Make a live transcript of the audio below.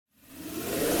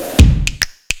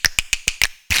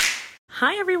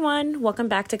Hi, everyone. Welcome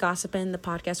back to Gossipin', the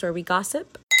podcast where we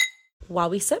gossip while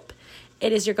we sip.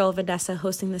 It is your girl, Vanessa,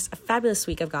 hosting this fabulous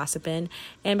week of Gossipin'.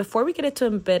 And before we get into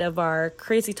a bit of our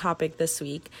crazy topic this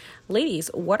week, ladies,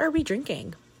 what are we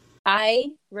drinking?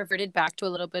 I reverted back to a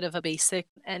little bit of a basic,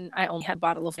 and I only had a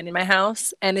bottle of wine in my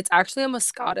house. And it's actually a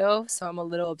Moscato, so I'm a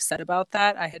little upset about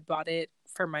that. I had bought it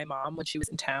for my mom when she was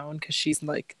in town because she's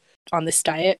like on this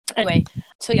diet. Anyway,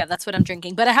 so yeah, that's what I'm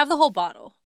drinking. But I have the whole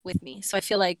bottle with me, so I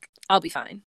feel like I'll be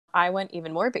fine. I went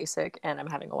even more basic, and I'm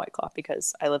having a White Claw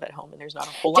because I live at home and there's not a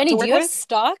whole lot Jenny, to work do you have with.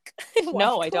 stock?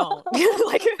 No, I don't.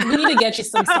 Like, we need to get you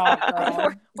some stock,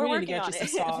 girl. we're We need to working get on you some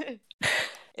stock. it.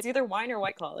 It's either wine or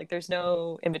White Claw. Like, there's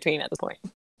no in between at this point.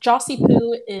 Jossie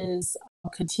Poo is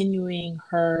continuing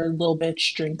her Little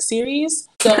Bitch drink series.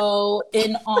 So,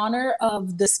 in honor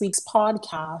of this week's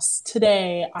podcast,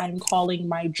 today I'm calling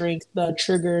my drink the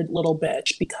Triggered Little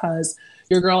Bitch because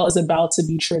your girl is about to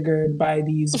be triggered by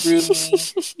these roomy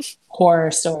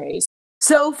horror stories.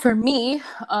 So for me,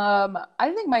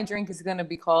 I think my drink is going to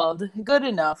be called Good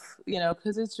Enough,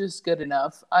 because it's just good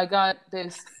enough. I got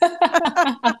this.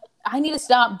 I need to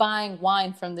stop buying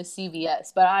wine from the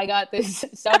CVS, but I got this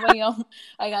Sauvignon.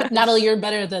 Natalie, you're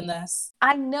better than this.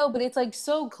 I know, but it's like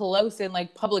so close, and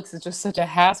like Publix is just such a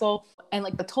hassle. And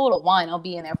like the Total Wine, I'll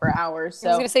be in there for hours. So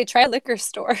I was going to say, try a liquor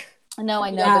store. No,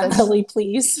 I know. Yeah, Natalie,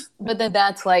 please. But then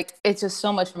that's like, it's just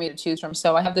so much for me to choose from.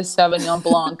 So I have this Sauvignon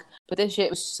Blanc, but this shit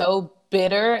was so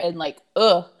bitter and like,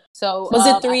 ugh. So was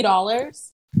it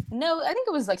 $3? No, I think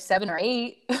it was like 7 or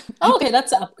 8. Oh, okay,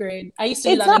 that's an upgrade. I used to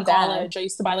do It's that in not bad. college. I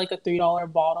used to buy like a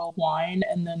 $3 bottle of wine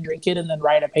and then drink it and then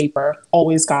write a paper.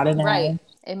 Always got it in. Right.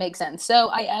 It makes sense. So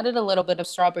I added a little bit of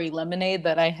strawberry lemonade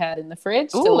that I had in the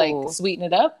fridge to like sweeten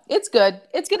it up. It's good.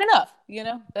 It's good enough.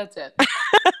 That's it.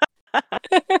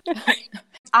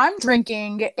 I'm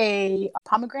drinking a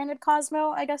pomegranate Cosmo,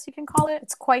 I guess you can call it.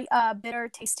 It's quite bitter,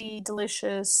 tasty,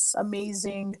 delicious,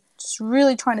 amazing. Just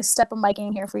really trying to step up my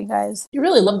game here for you guys. You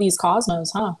really love these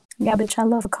Cosmos, huh? Yeah, bitch, I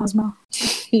love a Cosmo.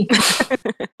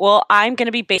 Well, I'm going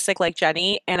to be basic like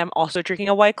Jenny, and I'm also drinking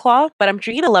a White Claw, but I'm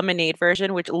drinking a lemonade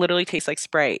version, which literally tastes like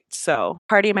Sprite. So,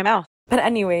 party in my mouth. But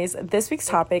anyways, this week's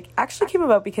topic actually came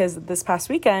about because this past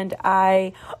weekend,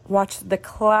 I watched the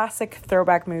classic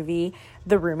throwback movie,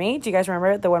 The Roommate. Do you guys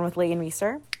remember it? The one with Leighton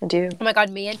Meester? I do. Oh my God,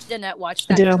 me and Danette watched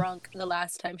that drunk the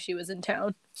last time she was in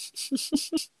town.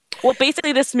 Well,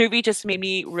 basically, this movie just made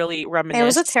me really reminisce. It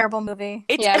was a terrible movie.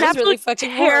 It's Yeah, an it was absolute really fucking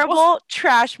terrible horrible.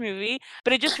 trash movie,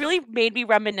 but it just really made me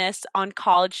reminisce on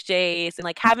college days and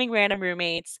like having random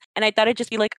roommates. And I thought it'd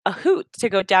just be like a hoot to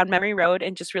go down memory road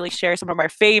and just really share some of our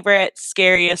favorite,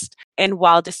 scariest, and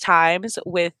wildest times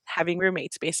with having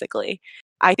roommates, basically.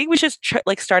 I think we should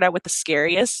start out with the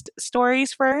scariest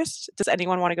stories first. Does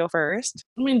anyone want to go first?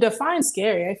 I mean, define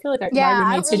scary. I feel like Yeah, my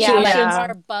I roommate really- situations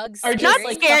Are bugs are scary? just Not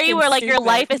like scary fucking where like your stupid.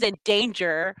 life is in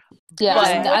danger. Yeah,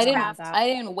 But- I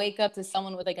didn't wake up to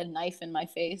someone with like a knife in my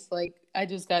face. Like I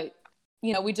just got,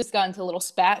 we just got into little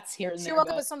spats here and She there. woke up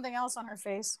but- with something else on her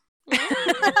face.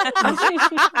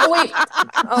 Oh, wait.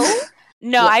 Oh?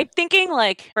 No, Yeah. I'm thinking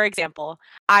like, for example,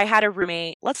 I had a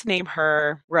roommate. Let's name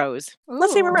her Rose.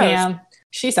 Let's name her Ooh. Rose. Damn.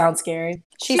 She sounds scary.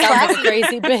 She sounds like a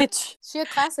crazy bitch. She a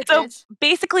classic So bitch.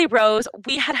 basically, Rose,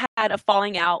 we had a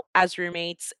falling out as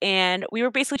roommates, and we were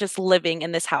basically just living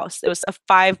in this house. It was a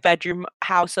 5-bedroom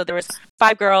house, so there was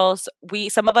 5 girls.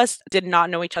 Some of us did not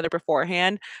know each other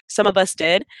beforehand. Some of us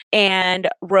did, and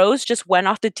Rose just went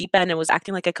off the deep end and was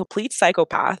acting like a complete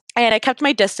psychopath. And I kept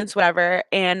my distance, whatever.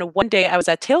 And one day I was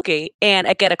at tailgate, and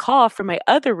I get a call from my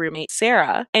other roommate,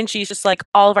 Sarah, and she's just like,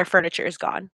 "All of our furniture is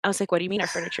gone." I was like, "What do you mean our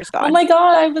furniture is gone?" Oh my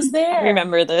God, I was there. I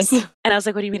remember this. And I was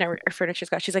like, "What do you mean our furniture's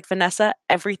gone?" She's like, "Vanessa,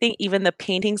 everything, even the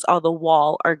paintings on the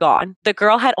wall are gone." The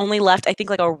girl had only left, I think,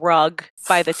 like a rug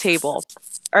by the table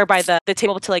or by the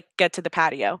table to like get to the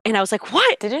patio. And I was like,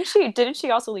 "What?" Didn't she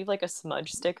also leave like a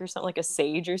smudge stick or something, like a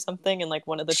sage or something in like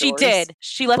one of the She drawers? did.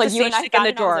 She left Like the you sage and I stick in found the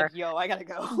it and I was drawer. like, yo, I gotta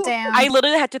go. Damn. I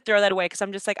literally had to throw that away because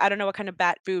I'm just like, I don't know what kind of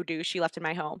bat voodoo she left in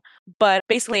my home. But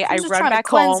basically, I She's just run trying to back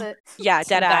cleanse home. it. Yeah, Some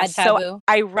dead bad ass. So taboo.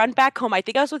 I run back home. I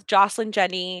think I was with Jocelyn,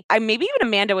 Jenny. Maybe even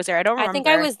Amanda was there. I don't remember. I think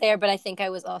I was there, but I think I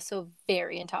was also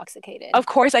very intoxicated. Of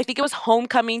course, I think it was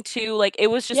homecoming too. Like it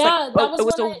was just yeah, like that was it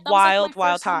was when a that was, wild, like, my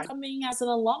wild first time. homecoming as an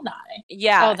alumni.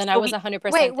 Yeah. Oh, then I so was we-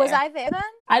 100% Wait, was there. I there then?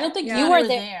 I don't think Yeah. you You were were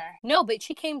there. there. No, but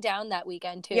she came down that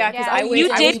weekend too. Yeah, because Yeah, I you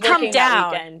was, did I was come working down.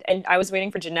 that weekend, and I was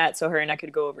waiting for Jeanette so her and I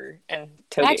could go over and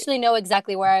tailgate. I actually know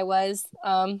exactly where I was.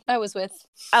 I was with.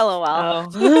 LOL.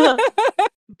 Oh.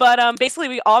 But basically,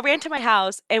 we all ran to my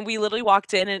house and we literally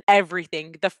walked in and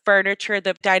everything, the furniture,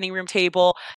 the dining room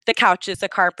table, the couches, the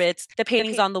carpets, the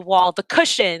paintings on the wall, the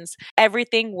cushions,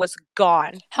 everything was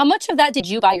gone. How much of that did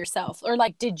you buy yourself, or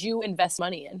like did you invest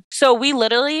money in? So we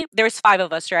literally, there was 5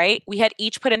 of us, right? We had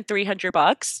each put in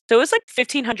 $300. So it was like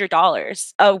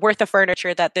 $1,500 worth of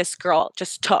furniture that this girl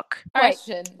just took.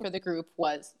 Question for the group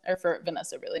was, or for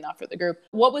Vanessa, really, not for the group.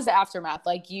 What was the aftermath?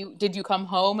 Like, did you come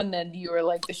home and then you were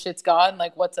like, the shit's gone?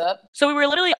 Like, what's up? So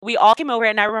we all came over,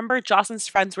 and I remember Jocelyn's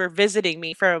friends were visiting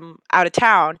me from out of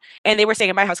town, and they were staying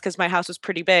at my house because my house was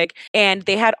pretty big, and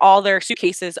they had all their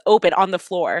suitcases open on the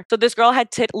floor. So this girl had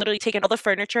literally taken all the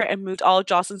furniture and moved all of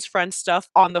Jocelyn's friends' stuff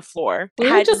on the floor.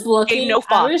 We were just looking. No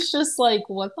fuck. I was just like,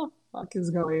 what the fuck is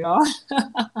going on?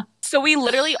 So we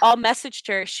literally all messaged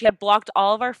her. She had blocked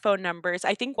all of our phone numbers.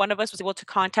 I think one of us was able to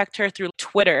contact her through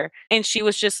Twitter. And she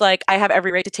was just like, I have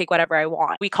every right to take whatever I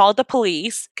want. We called the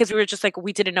police because we were just like,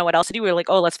 we didn't know what else to do. We were like,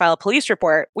 oh, let's file a police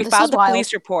report. We filed the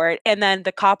police report. And then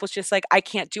the cop was just like, I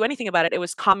can't do anything about it. It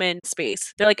was common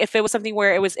space. They're like, if it was something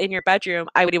where it was in your bedroom,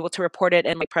 I would be able to report it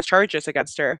and like press charges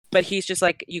against her. But he's just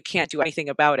like, you can't do anything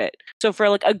about it. So for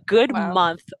like a good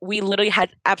month, we literally had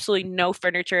absolutely no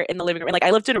furniture in the living room. And, like, I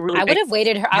lived in a really I would have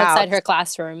waited her outside house. her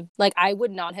classroom. Like, I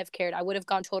would not have cared. I would have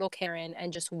gone total Karen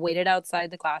and just waited outside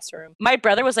the classroom. My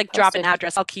brother was like, drop an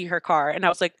address, I'll key her car. And I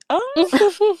was like,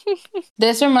 oh.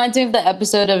 This reminds me of the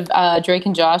episode of Drake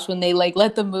and Josh when they like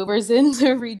let the movers in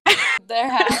to read their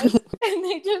house and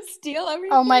they just steal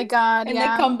everything. Oh my god! And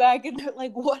yeah. they come back and they're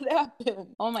like, "What happened?"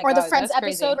 Oh my god! Or the Friends that's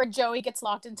episode crazy. where Joey gets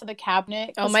locked into the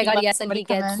cabinet. Oh my god! Yes, and he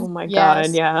gets Oh my god!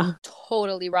 Yeah.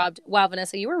 totally robbed. Wow,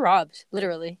 Vanessa, you were robbed,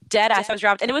 literally. Dead ass, I was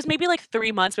robbed. And it was maybe like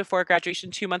 3 months before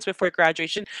graduation, 2 months before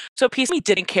graduation. So piece of me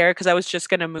didn't care because I was just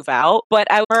gonna move out. But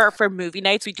for movie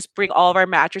nights, we just bring all of our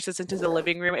mattresses into the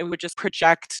living room and we would just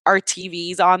project our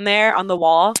TVs on there on the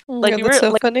wall. Like we were so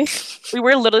like, funny. we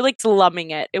were literally like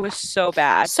slumming it. It was so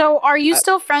bad. So, are you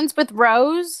still friends with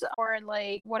Rose, or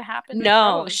like what happened?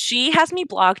 No, with Rose? she has me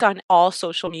blocked on all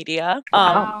social media.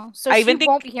 Wow. So I she even think-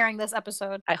 won't be hearing this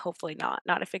episode. I hopefully not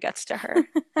if it gets to her.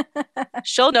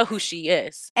 She'll know who she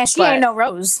is. And she ain't no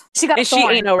Rose. She got a And she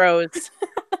thorn. ain't no Rose.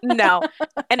 No.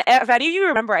 And if any of you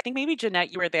remember, I think maybe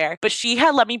Jeanette, you were there, but she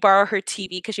had let me borrow her TV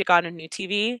because she had gotten a new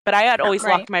TV, but I had always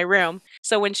locked my room.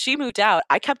 So when she moved out,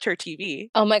 I kept her TV.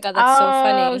 Oh my god, that's so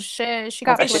funny. Oh shit, she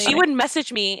got And played. she would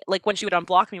message me like when she would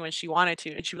unblock me when she wanted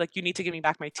to, and she'd be like, "You need to give me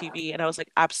back my TV," and I was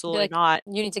like, "Absolutely like, not."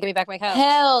 You need to give me back my couch.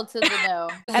 Hell to the no.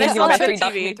 And I You still have bet the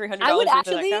 $300 TV. $300 I would worth of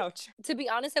that actually- couch. To be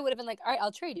honest, I would have been like, all right,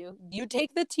 I'll trade you. You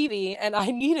take the TV and I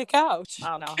need a couch. I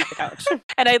don't know. I'll have the couch.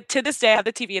 And I to this day I have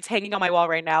the TV. It's hanging on my wall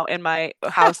right now in my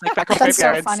house, like back home. That's so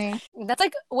parents. funny. That's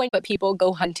like when people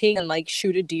go hunting and like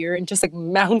shoot a deer and just like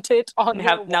mount it on They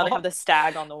their have, now they wall have the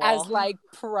stag on the wall. as like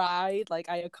pride. Like,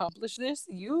 I accomplished this.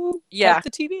 You Yeah. got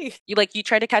the TV. You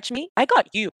tried to catch me? I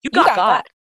got you. You got.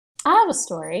 I have a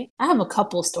story. I have a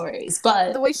couple stories,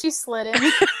 but The way she slid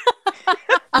in.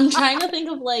 I'm trying to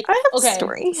think of like, I have a okay,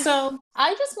 story. so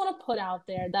I just want to put out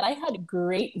there that I had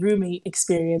great roommate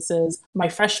experiences my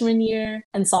freshman year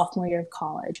and sophomore year of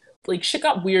college. Like, shit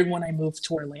got weird when I moved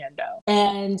to Orlando.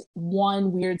 And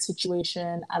one weird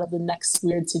situation out of the next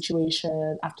weird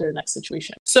situation after the next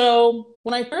situation. So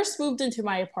when I first moved into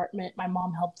my apartment, my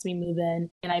mom helped me move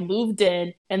in, and I moved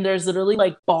in, and there's literally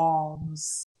like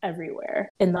bombs everywhere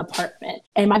in the apartment.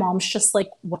 And my mom's just like,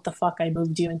 what the fuck? I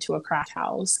moved you into a crack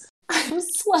house. I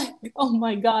was like, oh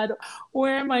my God,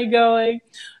 where am I going?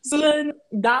 So then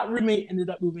that roommate ended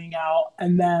up moving out,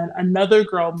 and then another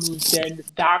girl moved in.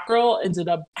 That girl ended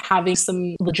up having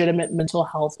some legitimate mental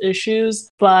health issues,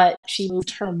 but she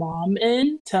moved her mom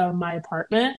in to my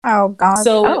apartment. Oh god.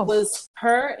 So Oh. it was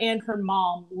her and her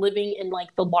mom living in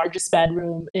like the largest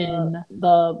bedroom in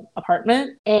the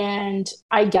apartment. And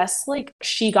I guess like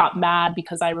she got mad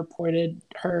because I reported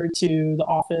her to the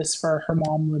office for her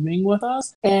mom living with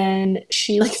us. And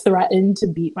she like threatened to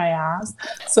beat my ass.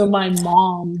 So my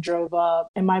mom drove up,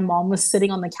 and my mom was sitting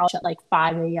on the couch at like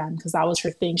 5 a.m. because that was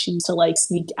her thing. She used to like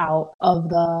sneak out of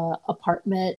the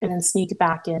apartment and then sneak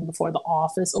back in before the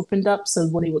office opened up. So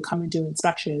when they would come and do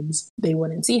inspections, they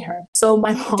wouldn't see her. So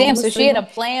my mom Damn, was so she sitting- had a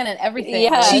plan and everything.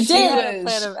 Yeah, She she did. had a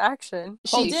plan of action.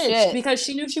 She Holy did shit. because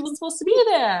she knew she wasn't supposed to be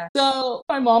there. So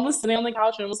my mom was sitting on the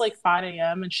couch, and it was like 5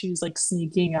 a.m. and she was like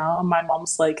sneaking out. And my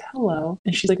mom's like, "Hello,"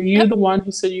 and she's like, "Are you the one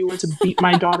who said you floor to beat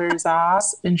my daughter's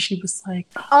ass. And she was like,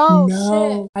 Oh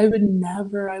no, shit. I would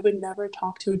never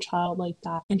talk to a child like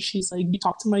that. And she's like, you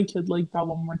talk to my kid like that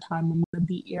one more time, I'm gonna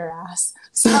beat your ass.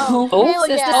 So Oh, hell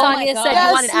Sister yeah. Sonia said Yes,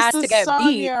 you want an ass Sister to get beat.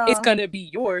 Sonia. It's gonna be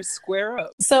yours. Square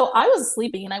up. So I was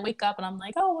sleeping and I wake up and I'm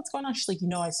like, oh, what's going on? She's like,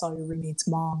 I saw your roommate's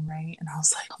mom, right? And I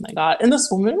was like, oh my God. And this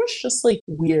woman was just like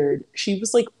weird. She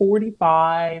was like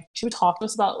 45. She would talk to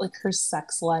us about like her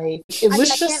sex life. It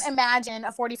was I just can't imagine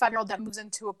a 45-year-old that moves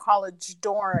into a college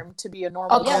dorm to be a a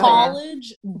normal woman.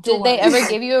 college Did they dorm. ever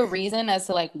give you a reason as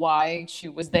to like why she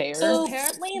was there? So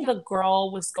apparently the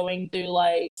girl was going through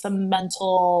like some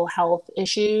mental health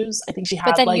issues. I think she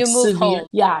had then like you moved severe home.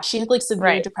 yeah, she had like severe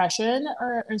Right. depression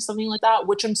or something like that,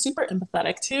 which I'm super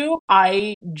empathetic to.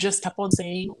 I just kept on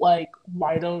saying, like,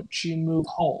 why don't you move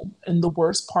home? And the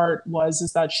worst part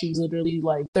is that she was literally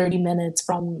like 30 minutes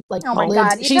from like Oh my college.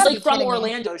 God, you She's gotta like be from kidding me.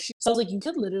 Orlando. So I was like, you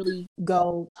could literally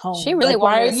go home. She really like,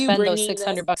 why wanted are to you spend those bringing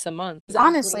this? $600 a month.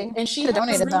 Honestly, And she could've had,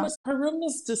 donated them. her room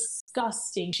was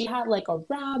disgusting. She had like a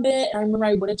rabbit. I remember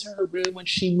I went into her room when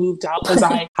she moved out because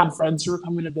I had friends who were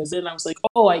coming to visit, and I was like,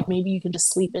 oh, like maybe you can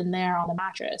just sleep in there on the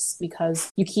mattress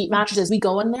because you keep mattresses. We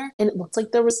go in there and it looked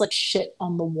like there was like shit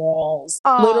on the walls,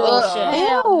 literal Oh, shit.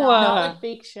 hell Ew. no. Not like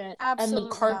fake shit. And Absolutely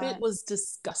the carpet not. was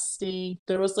disgusting.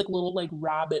 There was like little like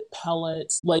rabbit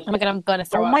pellets. Like Oh my God, I'm gonna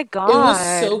throw Oh up. my it was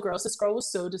God. so gross. This girl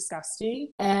was so disgusting.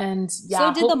 And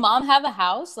yeah, So did the mom have a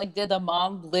house? Like, did the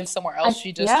mom live somewhere else?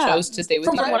 She just chose to stay with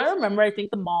From you what I guys? remember, I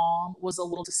think the mom was a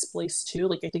little displaced too.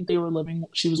 Like I think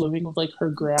she was living with like her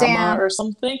grandma Damn. or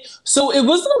something. So it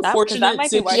was an Because unfortunate that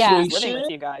might be why she situation. was living with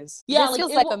you guys. Yeah, This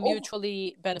feels it like wa- a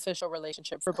mutually beneficial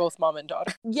relationship for both mom and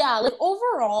daughter. Yeah, like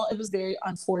overall, it was a very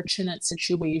unfortunate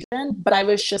situation. But I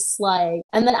was just like,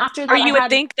 and then after that, Or you would had,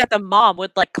 think that the mom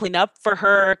would like clean up for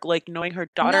her, like knowing her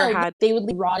daughter no, had. they would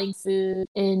leave rotting food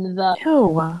in the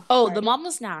Ew. Oh, the mom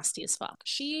was nasty as fuck.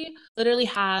 She literally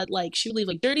had like she would leave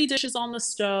like dirty dishes on the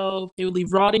stove. They would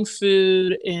leave rotting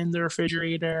food in the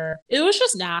refrigerator. It was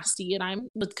just nasty, and I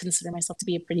would consider myself to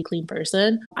be a pretty clean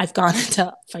person. I've gone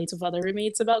into fights with other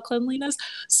roommates about cleanliness.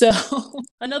 So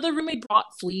another roommate brought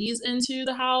fleas into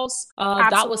the house.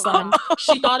 That was fun.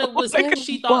 She thought it was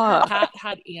she thought her cat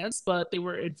had ants, but they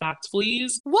were in fact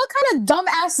fleas. What kind of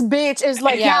dumbass bitch is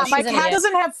like, Yeah, yeah, my she's an cat idiot.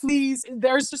 doesn't have fleas.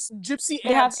 There's just gypsy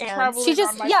They have ants ants. traveling She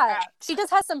just on my cat. she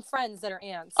just has some friends that are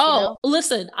ants. Oh,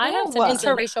 listen, I have It's an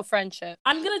interracial friendship.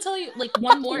 I'm gonna tell you like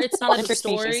one more. It's not a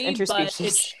story, but it's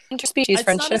Interspecies. Interspecies it's not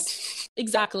friendship.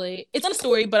 exactly. It's not a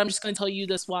story, but I'm just gonna tell you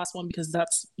this last one because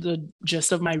that's the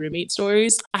gist of my roommate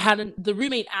stories. I had the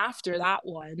roommate after that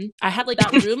one. I had like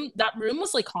that room. That room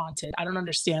was like haunted. I don't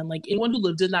understand. Like anyone who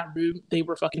lived in that room, they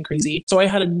were fucking crazy. So I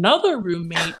had another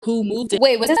roommate who moved in.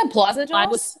 Wait, was this at Plaza I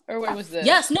Jones? was- Or where was this?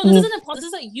 Yes, no, this isn't a This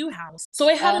is at U House. So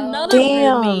I had Oh. another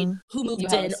roommate Damn. who moved U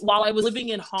in House. while I was living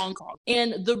in Hong Kong.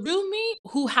 And the roommate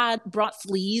who had brought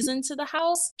fleas into the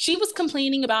house, she was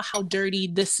complaining about how dirty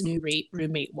this new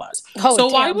roommate was. Oh,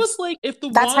 So I damn. was like, if the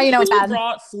That's one how you know who it's bad.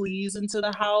 brought fleas into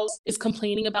the house is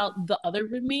complaining about the other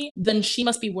roommate, then she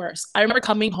must be worse. I remember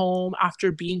coming home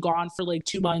after being gone for like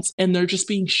 2 months and there just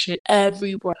being shit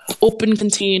everywhere. Open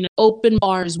container, open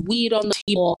bars, weed on the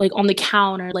table, like on the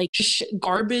counter, like just shit,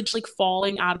 garbage like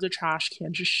falling out of the trash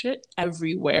can, just shit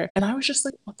everywhere. And I was just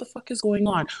like, what the fuck is going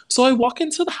on? So I walk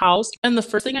into the house and the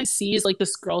first thing I see is like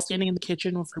this girl standing in the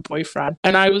kitchen with her boyfriend.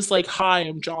 And I was like, hi,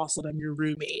 I'm Jocelyn, I'm your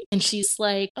roommate. And she's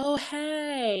like, oh,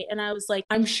 hey. And I was like,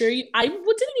 I'm sure I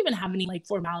didn't even have any like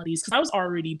formalities because I was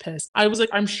already pissed. I was like,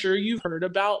 I'm sure you've heard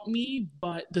about me,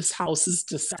 but this house is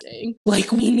disgusting.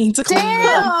 Like, we need to clean it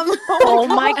up. Damn. Oh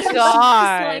my She was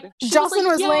God. like- she was Jocelyn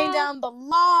like, was laying "Yeah." down the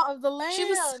law of the land.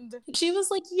 She was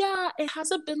like, yeah, it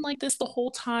hasn't been like this the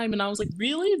whole time. And I was like,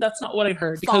 really? That's not what I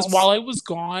heard. Because False. while I was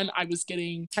gone, I was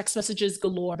getting text messages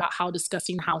galore about how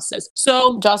disgusting the house is.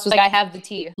 So Joss was like, I have the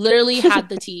tea. literally had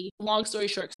the tea. Long story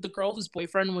short, the girl whose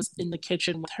boyfriend was in the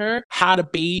kitchen with her had a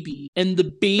baby. And the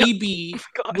baby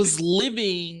God. was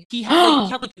living, he had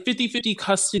like 50-50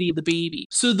 custody of the baby.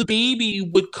 So the baby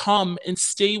would come and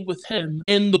stay with him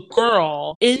and the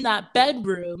girl in that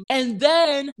bedroom. And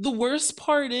then the worst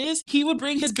part is he would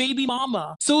bring his baby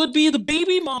mama. So it'd be the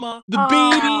baby mama, the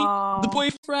baby, the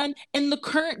boyfriend, and the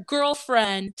current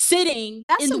girlfriend sitting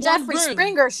That's in some the one Jeffree room.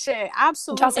 Springer shit.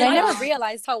 Absolutely. Jocelyn, I And never I-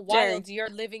 realized how Jerry. wild your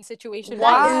living situation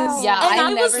Wow. was. Yeah, And I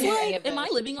I never was knew any like, of am I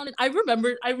this. living on it? I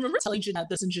remember telling Jeanette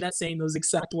this and Jeanette saying those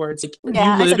exact words. Like,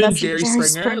 Yeah, I you live said in that's some Jerry Jerry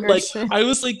Springer. Springer Like, shit. I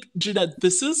was like, Jeanette,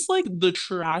 this is like the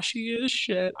trashiest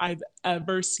shit I've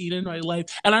ever seen in my life.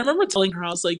 And I remember telling her, I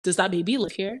was like, does that baby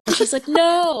live here? And she's like,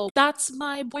 no, that's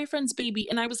my boyfriend's baby.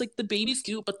 And I was like, the baby's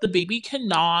cute, but the baby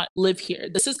cannot live here.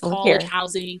 This is Live college here.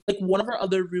 housing. Like, one of our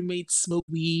other roommates smoke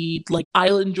weed. Like, I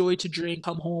enjoy to drink,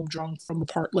 come home drunk from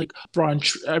like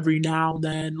brunch every now and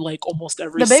then, like almost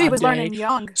every The baby was Sunday. learning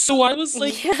young. So I was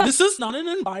like, Yeah. this is not an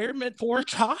environment for a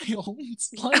child.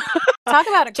 Like, Talk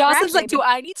about a crack Jocelyn's like, baby. do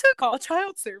I need to call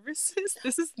child services?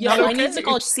 This is yeah, not I need to okay.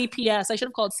 call CPS. I should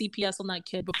have called CPS on that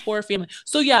kid before family.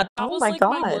 So yeah, that Oh was my like my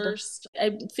God. worst.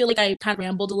 I feel like I kind of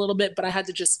rambled a little bit, but I had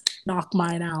to just knock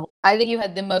mine out. I think you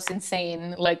had the most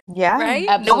insane, like, Yeah. Right?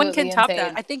 No one absolutely can top insane.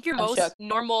 that. I think your I'm most shook.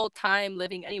 normal time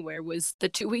living anywhere was the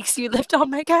 2 weeks you lived on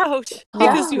my couch Yeah.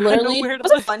 because you had Literally, nowhere That to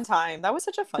was a live. fun time. That was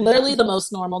such a fun Literally time. the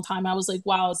most normal time. I was like,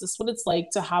 wow, is this what it's like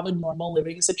to have a normal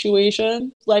living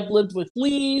situation? I've lived with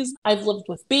fleas. I've lived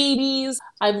with babies.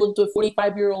 I've lived with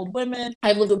 45-year-old women.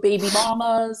 I've lived with baby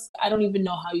mamas. I don't even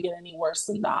know how you get any worse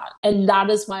than that. And that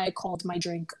is why I called my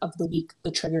drink of the week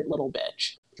the triggered little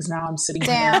bitch. Because now I'm sitting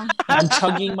here Damn. and I'm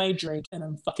chugging my drink and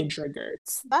I'm fucking triggered.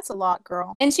 That's a lot,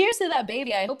 girl. And cheers to that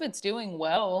baby. I hope it's doing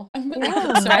well. I'm really Yeah.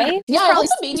 concerned. Right? Yeah, I Probably,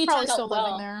 hope the he's baby probably turned still out living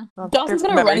well. there. Well, Dawson's their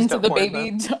gonna run memories into don't the mourn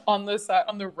baby them. on the side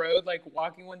on the road, like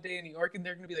walking one day in New York, and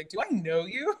they're gonna be like, "Do I know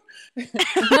you?"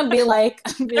 I'm gonna be like,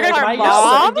 Our am I your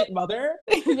mom? surrogate mother?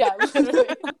 Yeah, literally.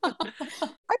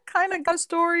 I kind of got a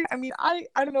story. I mean, I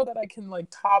don't know that I can like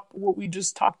top what we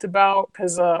just talked about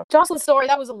because Jocelyn's story,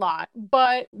 that was a lot.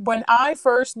 But when I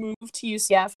first moved to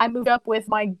UCF, I moved up with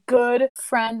my good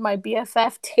friend, my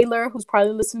BFF, Taylor, who's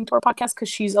probably listening to our podcast because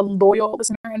she's a loyal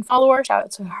listener and follower. Shout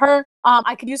out to her.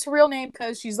 I could use her real name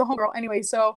because she's the homegirl. Anyway,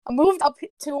 so I moved up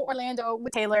to Orlando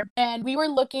with Taylor, and we were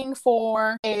looking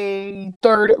for a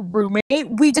third roommate.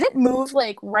 We didn't move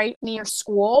like right near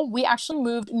school. We actually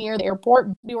moved near the airport.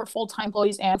 We were full-time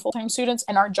employees and full-time students,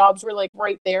 and our jobs were like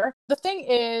right there. The thing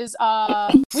is,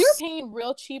 we were paying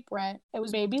real cheap rent. It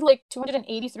was maybe like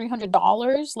 $280,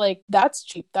 $300. Like, that's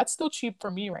cheap. That's still cheap for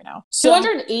me right now. So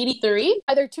 283?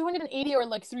 either 280 or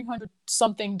like 300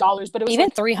 something dollars, but it was even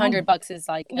like $300 is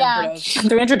like Yeah. unheard of.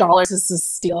 $300 is a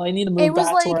steal. I need to move It was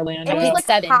back like to Orlando. it was paid like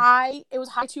 $7. high. It was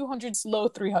high 200s, low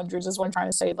 300s. Is what I'm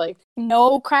trying to say. Like,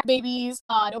 no crack babies,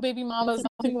 no baby mamas,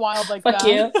 nothing wild like Fuck that.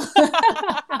 you.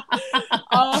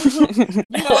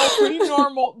 Pretty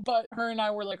normal. But her and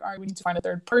I were like, all right, we need to find a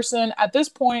third person. At this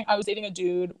point, I was dating a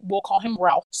dude. We'll call him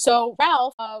Ralph. So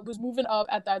Ralph was moving up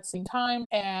at that same time,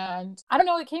 and I don't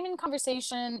know. It came in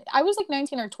conversation. I was like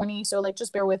 19 or 20, so like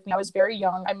just bear with me. I was very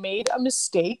young. I made a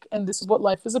mistake, and this is what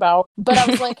life is about. But I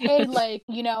was like, hey, like,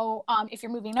 if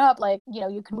you're moving up, like,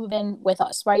 you can move in with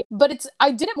us, right? But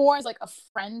I did it more as like a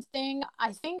friend thing.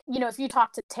 I think, if you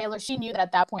talk to Taylor, she knew that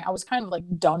at that point I was kind of like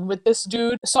done with this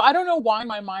dude. So I don't know why in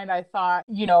my mind I thought,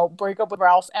 break up with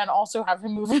Ralph and also have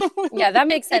him move in. Yeah, that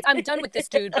makes sense. I'm done with this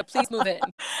dude, but please move in.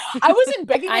 I wasn't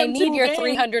begging him I to need move your in.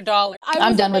 $300.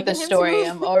 I'm done with this story.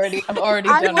 I'm already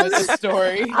I done with was- this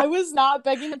story. I was not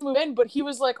begging him to move in, but he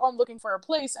was like, oh, I'm looking for a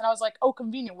place. And I was like, oh,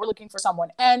 convenient. We're looking for someone.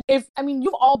 And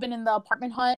you've all been in the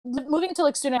apartment hunt. Moving into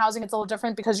like student housing, it's a little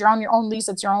different because you're on your own lease.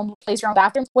 It's your own place, your own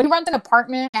bathroom. When you rent an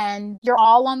apartment and you're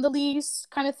all on the lease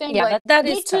kind of thing. Yeah, like, that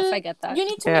you is need tough. to- I get that. You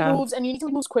need to Yeah. make moves, and you need to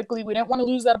make moves quickly. We didn't want to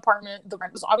lose that apartment. The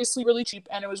rent was obviously really cheap,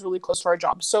 and it was really close to our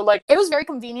job. So like, it was very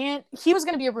convenient. He was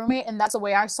going to be a roommate, and that's the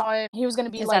way I saw it. He was going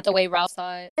to be Is like, that the way Ralph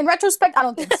saw it? in retrospect, I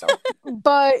don't think so.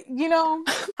 But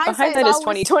Hindsight is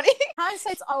 2020.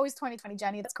 Hindsight's always 2020,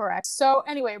 Jenny. That's correct. So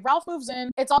anyway, Ralph moves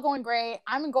in. It's all going great.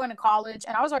 I'm going to college,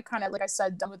 and I was like kind of, like I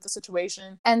said, done with the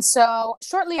situation. And so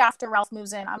shortly after Ralph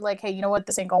moves in, I'm like, hey, you know what?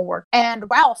 This ain't gonna work. And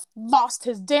Ralph lost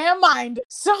his damn mind.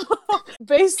 So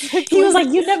basically, He was like,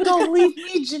 "You're never gonna leave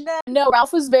me, Jeanette." no,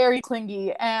 Ralph was very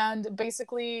clingy, and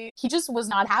basically he just was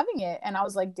not having it. And I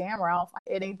was like, damn, Ralph,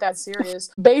 it ain't that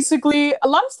serious. Basically, a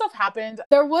lot of stuff happened.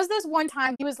 There was this one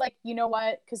time he was like, you know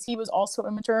what? Because he was also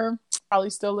immature, probably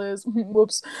still is.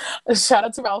 Whoops. Shout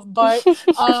out to Ralph. But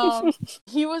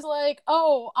he was like,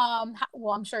 well,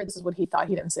 I'm sure this is what he thought.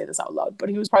 He didn't say this out loud, but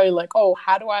he was probably like, oh,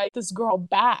 how do I get this girl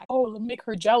back? Oh, let me make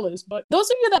her jealous. But those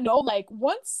of you that know, like,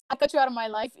 once I cut you out of my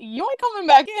life, you ain't coming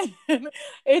back in.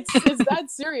 It's that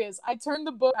serious. I turn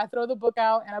the book, I throw the book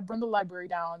out, and I burn the library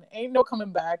down. Ain't no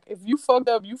coming back. If you fucked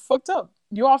up, you fucked up.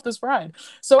 You off this ride.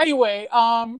 So anyway,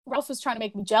 Ralph was trying to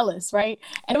make me jealous, right?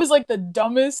 And it was like the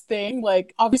dumbest thing.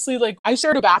 Like, obviously, like, I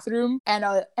shared a bathroom and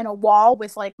a wall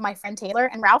with like my friend Taylor,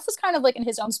 and Ralph was kind of like in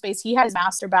his own space. He had his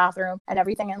master bathroom and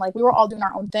everything, and like we were all doing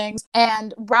our own things.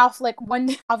 And Ralph, like,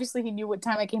 when obviously he knew what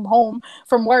time I came home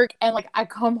from work, and like I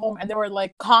come home and there were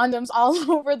like condoms all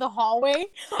over the hallway.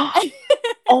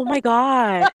 Oh my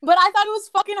god. But I thought it was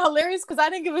fucking hilarious because I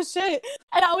didn't give a shit.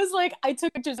 And I was like, I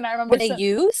took pictures and I remember. Were they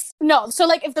used? No. So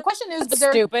like, if the question is, was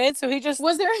there, Stupid. So he just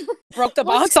was there, broke the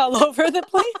was- box all over the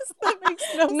place. That makes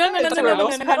no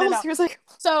sense. no. He was like,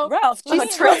 So Ralph, on a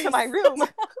Jesus trail to Christ. my room.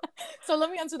 So let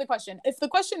me answer the question. If the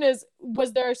question is,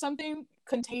 was there something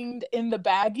contained in the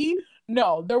baggie?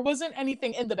 No, there wasn't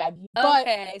anything in the baggie. But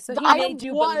Okay, so the he item made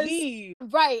you was- believe.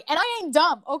 right, and I ain't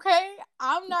dumb, okay?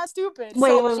 I'm not stupid. Wait,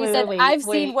 So wait, She wait, said, wait, I've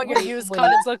wait, seen what your wait, used wait.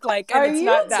 condoms look like, and Are it's you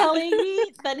not that. telling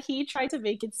me that he tried to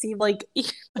make it seem like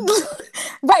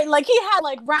right, like he had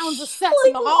like rounds of sex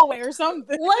in the hallway or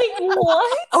something. like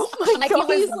what? Oh my Like he god!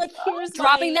 was He's like, here's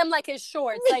dropping my... them like his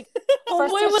shorts. Like Homeboy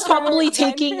first was to shower, probably then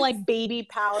taking his- like baby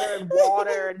powder and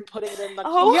water and putting it in the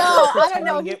Oh, Yo, car, I don't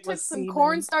know. pretending He it took was some semen.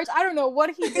 cornstarch. I don't know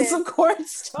what he did. Some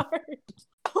cornstarch.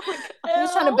 He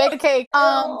was trying to bake a cake.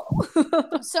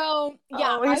 So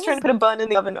yeah, Oh, he's trying to put a bun in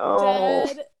the oven. Oh.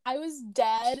 dead. I was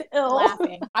dead Ew.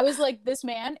 laughing. I was like, this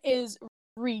man is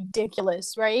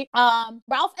ridiculous, right?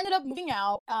 Ralph ended up moving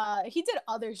out. He did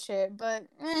other shit, but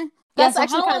that's so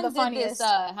actually how kind long of the did this,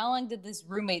 funniest. how long did this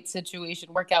roommate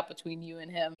situation work out between you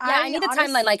and him? Yeah, I need a honestly-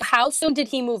 timeline. Like, how soon did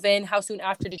he move in? How soon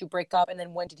after did you break up? And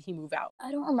then when did he move out?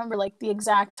 I don't remember like the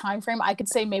exact time frame. I could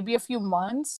say maybe a few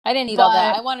months. I didn't need all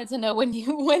that. But- I wanted to know when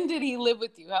did he live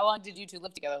with you? How long did you two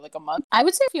live together? Like a month? I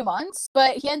would say a few months,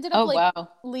 but he ended up Oh like wow.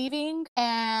 leaving,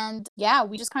 and yeah,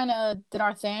 we just kind of did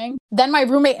our thing. Then my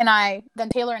roommate and then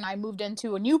Taylor and I moved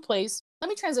into a new place. Let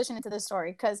me transition into this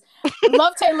story because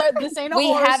love Taylor. This ain't a We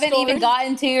horror haven't story. even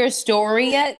gotten to your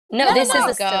story yet. No, No, this no,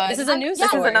 is no. a story. This is a I'm- news yeah,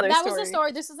 story. This is another that was story. the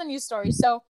story. This is a new story.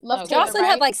 So love Okay. Taylor. Jocelyn right?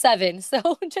 had like 7,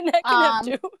 so Jeanette can have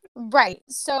 2. Right.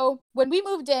 So when we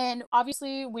moved in,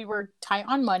 obviously we were tight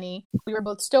on money. We were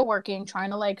both still working, trying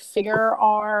to like figure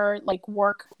our like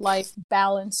work life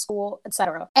balance, school,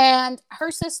 etc. And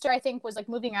her sister, I think, was like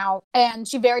moving out, and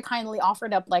she very kindly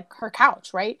offered up like her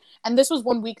couch, right? And this was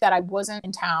one week that I wasn't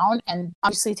in town, and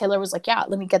obviously Taylor was like, "Yeah,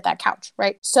 let me get that couch,"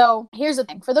 right? So here's the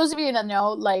thing: for those of you that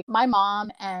know, like my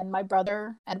mom and my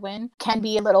brother Edwin can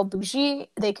be a little bougie.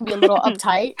 They can be a little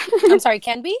uptight. I'm sorry,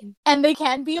 can be? And they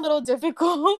can be a little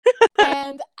difficult.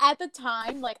 And at the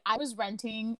time, like I was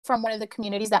renting from one of the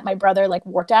communities that my brother like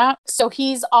worked at. So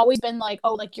he's always been like,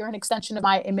 oh, like you're an extension of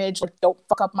my image. Like don't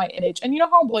fuck up my image. And you know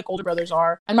how like older brothers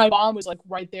are. And my mom was like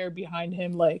right there behind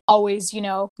him, like always, you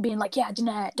know, being like, yeah,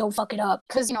 Jeanette, don't fuck it up.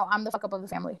 Cause you know, I'm the fuck up of the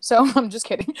family. So I'm just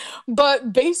kidding.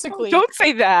 But basically, Don't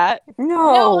say that.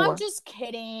 no, I'm just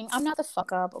kidding. I'm not the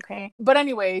fuck up, okay? But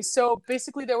anyway, so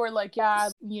basically they were like, yeah,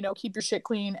 you know, keep your shit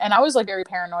clean. And I was like very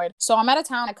paranoid. So I'm out of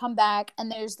town, I come back,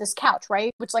 and there's this couch,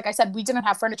 right? Which, like I said, we didn't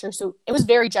have furniture. So it was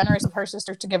very generous of her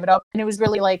sister to give it up. And it was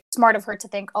really like smart of her to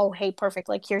think, oh, hey, perfect.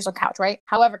 Like, here's a couch, right?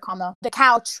 However, the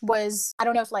couch was, I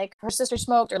don't know if like her sister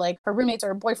smoked or like her roommates or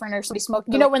her boyfriend or somebody smoked.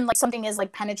 You know, when like something is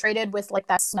like penetrated with like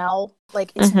that smell,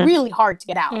 like it's really hard to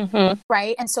get out.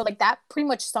 Right. And so like that pretty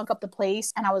much stunk up the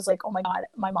place. And I was like, oh my God,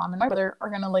 my mom and my brother are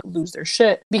gonna like lose their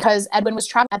shit because Edwin was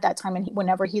traveling at that time. And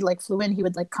whenever he like flew in, he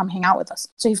would like come hang out with us.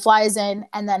 So he flies in,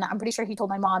 and then I'm pretty sure he told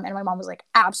my mom, and my mom was like,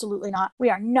 absolutely not. We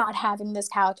are not having this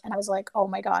couch. And I was like, oh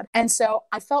my God. And so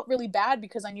I felt really bad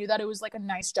because I knew that it was like a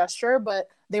nice gesture, but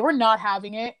they were not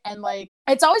having it. And like,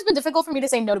 it's always been difficult for me to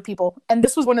say no to people. And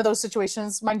this was one of those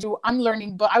situations, mind you, I'm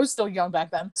learning, but I was still young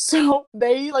back then. So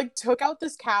they like took out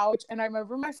this couch, and I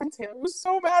remember my friend Taylor was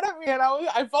so mad at me, and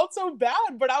I felt so bad,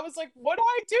 but I was like, what do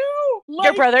I do?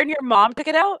 Your brother and your mom took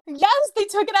it out? Yes, they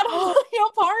took it out of my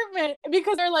apartment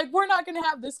because they're like, we're not gonna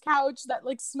have this couch that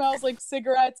like smells like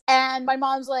cigarettes. And my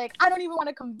mom's like, I don't even want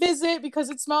to come visit because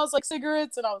it smells like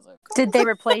cigarettes. And I was like, Did they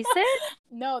replace it?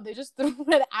 no, they just threw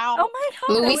it out. Oh my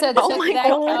God. Louisa Oh took my that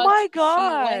God. couch, Oh my She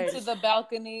God. went to the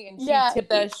balcony and she Yeah. tipped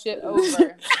that shit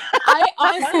over.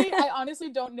 I honestly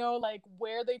don't know like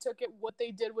where they took it, what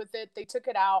they did with it. They took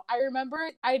it out. I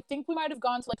remember I think we might have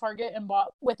gone to like Target and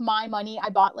bought with my money. I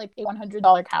bought like a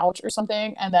 $100 couch or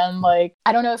something, and then like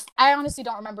I don't know if I honestly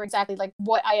don't remember exactly like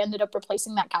what I ended up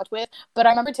replacing that couch with, but I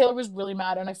remember Taylor was really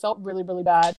mad, and I felt really really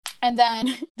bad. And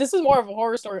then this is more of a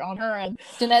horror story on her end.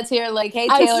 Jeanette's here like, hey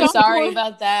At Taylor, some sorry point-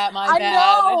 about that. My I bad.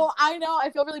 know. I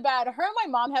feel really bad. Her and my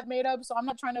mom have made up, so I'm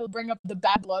not trying to bring up the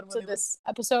bad blood to this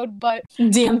episode, but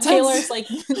Damn, Taylor's like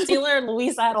Taylor and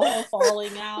Louisa had a whole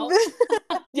falling out.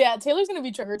 yeah, Taylor's gonna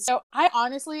be triggered. So I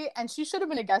honestly, and she should have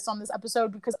been a guest on this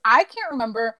episode because I can't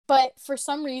remember, but for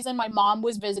some reason my mom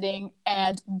was visiting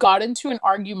and got into an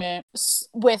argument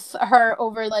with her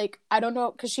over like, I don't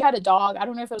know, because she had a dog. I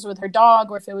don't know if it was with her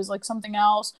dog or if it was like something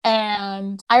else.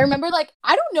 And I remember like,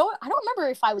 I don't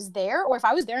remember if I was there or if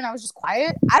I was there and I was just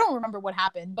quiet. I don't remember what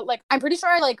happened, but like I'm pretty sure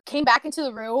I like came back back into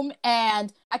the room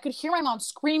and I could hear my mom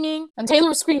screaming and Taylor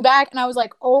was screaming back. And I was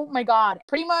like, oh my God.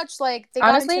 Pretty much like they got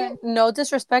Honestly, into no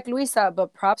disrespect, Luisa,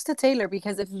 but props to Taylor,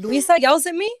 because if Luisa yells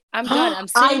at me, I'm done. I'm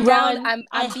sitting down. I'm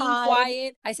being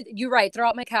quiet. I said, you're right. Throw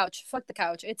out my couch. Fuck the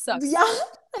couch. It sucks. Yeah.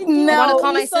 You want to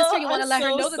call my Lisa, sister? You want to I'm let her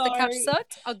so know that the couch sorry.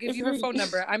 sucked? I'll give If you her you're- phone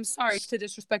number. I'm sorry to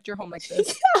disrespect your home like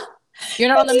this. You're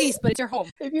not on the lease, but it's your home.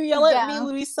 If you yell at me, Yeah.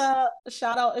 Luisa,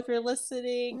 shout out if you're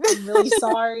listening. I'm really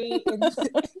sorry. And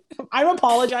I'm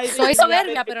apologizing. Soy if you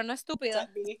soberbia, haven't pero no estúpida. at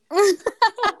me.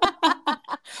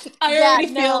 I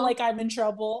already feel like I'm in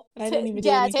trouble. And I didn't even do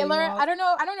anything Taylor, wrong. I don't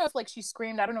know if like she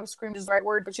screamed. I don't know if screamed is the right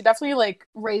word, but she definitely like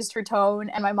raised her tone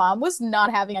and my mom was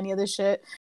not having any of this shit.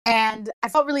 And I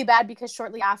felt really bad because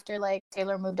shortly after, like,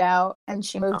 Taylor moved out and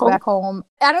she moved back home.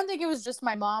 I don't think it was just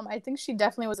my mom. I think she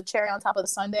definitely was a cherry on top of the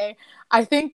sundae. I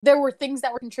think there were things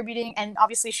that were contributing, and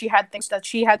obviously she had things that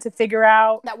she had to figure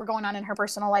out that were going on in her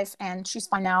personal life, and she's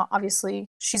fine now. Obviously,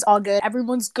 she's all good.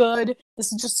 Everyone's good.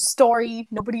 This is just a story.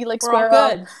 Nobody like We're all square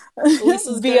good. up.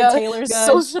 Lisa's good. Via Taylor's good.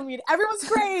 social media. Everyone's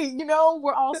great. You know,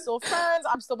 we're all still friends.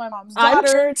 I'm still my mom's I'm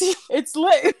daughter. It's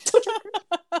lit.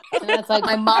 And it's like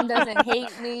my mom doesn't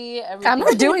hate me. I'm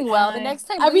not doing well. The fine. next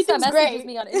time Everything's Luisa messages great.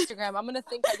 me on Instagram, I'm gonna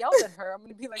think I yelled at her. I'm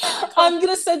gonna be like, I'm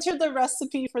gonna send her the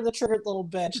recipe for the triggered little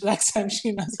bitch next time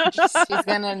she messages. She's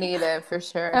gonna need it for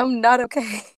sure. I'm not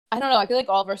okay. I don't know. I feel like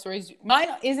all of our stories, mine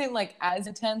isn't like as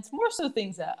intense. More so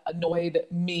things that annoyed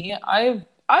me.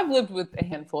 I've lived with a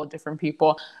handful of different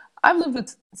people. I've lived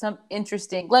with some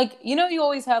interesting, like, you know, you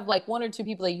always have like one or two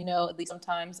people that you know at least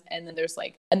sometimes, and then there's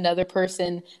like another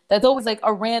person that's always like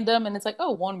a random, and it's like, oh,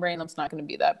 one random's not going to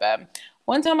be that bad.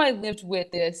 One time I lived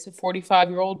with this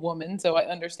 45-year-old woman, so I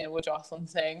understand what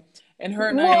Jocelyn's saying, and her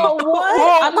and Whoa,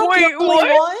 what? I'm not the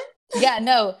only one. yeah,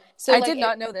 no. So I like, did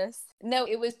not know this. No,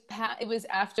 it was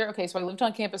after. Okay, so I lived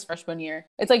on campus freshman year.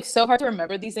 It's like so hard to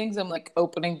remember these things. I'm like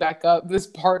opening back up this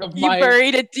part of You my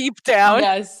buried it deep down.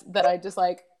 yes that I just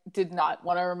like did not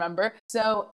want to remember.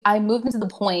 So I moved into the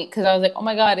point because I was like, oh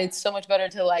my god, it's so much better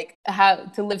to like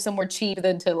have to live somewhere cheap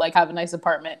than to like have a nice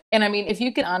apartment. And I mean, if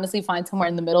you can honestly find somewhere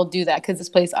in the middle, do that, because this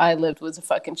place I lived was a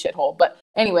fucking shithole. But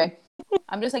anyway.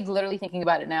 I'm just like literally thinking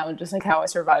about it now and just like how I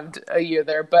survived a year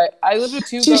there. But I lived with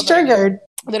two She's girls that I knew. triggered.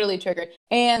 Literally triggered.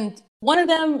 And one of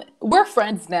them, we're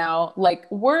friends now. Like,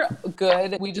 we're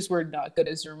good. We just were not good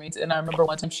as roommates. And I remember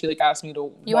one time she like asked me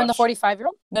to You and the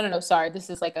 45-year-old? No, sorry. This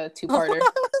is like a two-parter.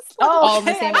 Oh, All in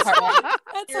the same okay. apartment.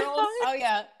 That's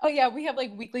Oh yeah. We have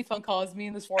like weekly phone calls, me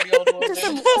and this 40-year-old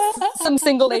woman. some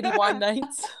single lady wine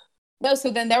nights. No,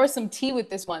 so then there was some tea with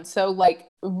this one. So like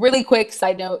really quick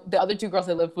side note, the other two girls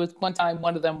I lived with, one time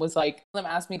one of them was like, them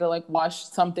asked me to like wash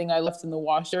something I left in the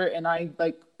washer, and I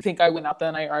like think I went out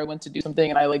that night or I went to do something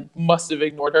and I like must have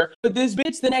ignored her. But this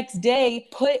bitch the next day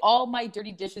put all my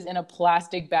dirty dishes in a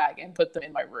plastic bag and put them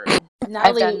in my room.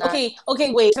 Natalie, done that.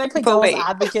 okay, wait. Can I play But devil's wait.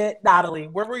 advocate? Natalie,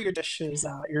 where were your dishes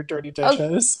at? Your dirty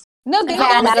dishes? No, they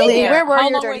Yeah, were Natalie, in there. where were How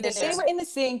your long dirty they? dishes? They were in the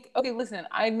sink. Okay, listen,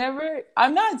 I'm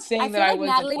not saying I feel that I like was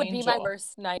Natalie an would be my angel.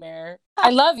 worst nightmare. I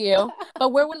love you,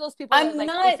 but we're one of those people I'm that like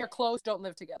not- if you're close, don't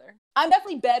live together. I'm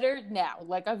definitely better now.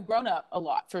 Like, I've grown up a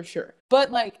lot for sure.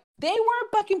 But like, they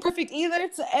weren't fucking perfect either.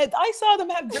 And I saw them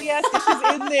have dirty ass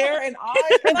dishes in there, and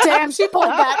Damn, she pulled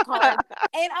that card.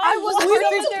 I was We with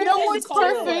think their no dishes one's too.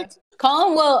 perfect.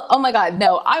 Colin will. Oh my god,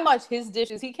 no! I watch his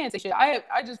dishes. He can't say shit. I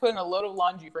just put in a load of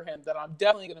laundry for him that I'm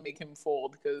definitely gonna make him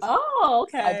fold because Oh,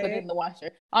 okay. I put it in the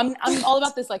washer. I'm all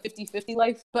about this like 50-50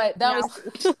 life. But that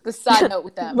was the side note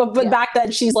with them. But Yeah. back then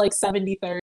she's like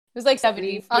 70-30. It was like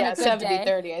 70, On a yeah, good 70, day.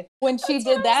 30. When she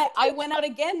did that, I went out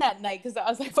again that night because I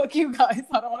was like, fuck you guys.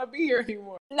 I don't want to be here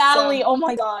anymore. Natalie, So- oh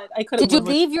my god, I could. Did you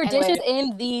leave your Anyway. dishes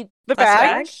in the The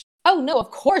bag? Oh, no, of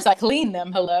course I cleaned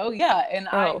them. Hello. Yeah. And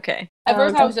Okay. at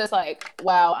first I Okay. was just like,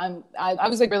 wow, I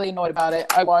was like really annoyed about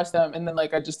it. I washed them and then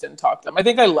like I just didn't talk to them. I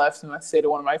think I left and I stayed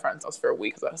at one of my friends' house for a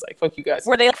week because I was like, fuck you guys.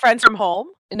 Were they friends from home?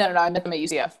 No, I met them at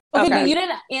UCF. Okay, Okay. but you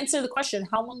didn't answer the question.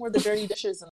 How long were the dirty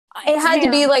dishes? It had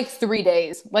to be like 3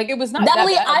 days. Like it was not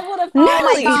Natalie, that bad. I would have.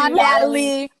 Oh my god,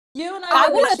 Natalie. You and I I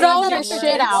would've would thrown have your changed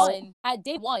shit out. At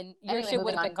day one, your Anyway, shit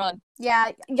would have moving been gone.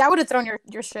 Yeah, I would have thrown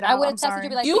your shit out. I would I'm have texted sorry. you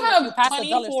be like, You "Hey, have passed the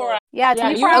dollar 24 store." Yeah, Yeah,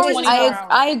 24 you have hours. 24 hours.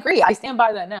 I agree. I stand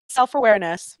by that now.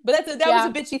 Self-awareness. But that Yeah.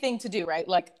 was a bitchy thing to do, right?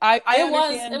 Like I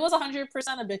understand. It was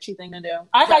 100% a bitchy thing to do.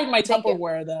 I hide my thank you.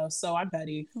 Tupperware though, so I'm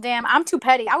petty. Damn, I'm too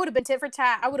petty. I would have been tit for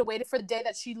tat. I would have waited for the day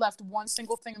that she left one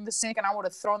single thing in the sink, and I would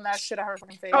have thrown that shit at her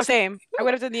fucking face. Oh, same. I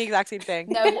would have done the exact same thing.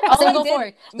 No, all I Single did,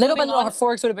 fork. Little by moving little, on- her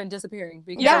forks would have been disappearing.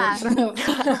 Because Yeah.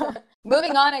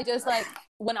 Moving on, I just like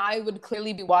when I would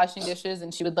clearly be washing dishes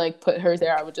and she would like put hers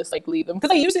there, I would just like leave them because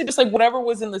I usually just like whatever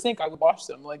was in the sink, I would wash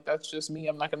them. Like, that's just me.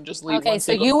 I'm not gonna just leave. Okay, one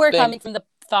so single you were thing. coming from the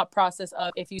thought process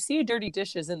of if you see dirty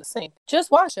dishes in the sink,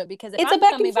 just wash it, because if It's a I'm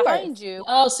back coming and forth. behind you,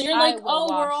 Oh, so you're I like, will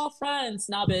we're wash. all friends.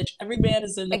 Nah, bitch. Every man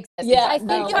is in the... Yeah, I think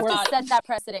no, you have we're to not. set that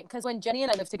precedent, because when Jenny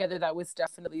and I lived together, that was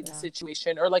definitely the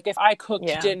situation. Or like if I cooked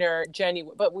Yeah. dinner, Jenny,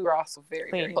 but we were also very,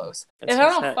 very Clean. close. If I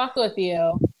don't fuck with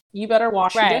you, you better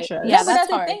wash your Right. dishes. Yeah, but that's that's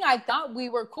the hard. thing. I thought we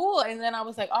were cool, and then I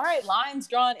was like, all right, lines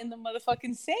drawn in the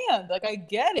motherfucking sand. Like, I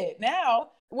get it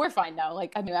now. We're fine now.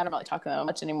 Like, I mean, I don't really talk to them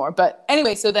much anymore. But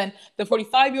anyway, so then the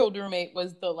 45-year-old roommate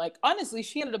was the, like, honestly,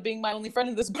 she ended up being my only friend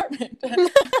in this apartment.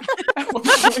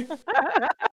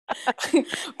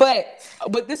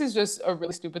 But this is just a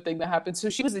really stupid thing that happened. So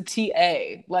she was a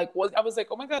TA. Like, I was like,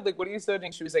 oh my God, like, what are you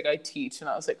studying? She was like, I teach. And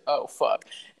I was like, oh, fuck.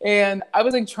 And I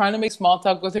was like trying to make small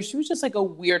talk with her. She was just like a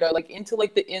weirdo, like into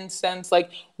like the incense,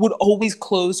 like would always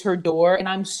close her door. And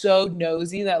I'm so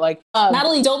nosy that like,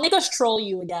 Natalie, don't make us troll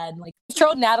you again. Like,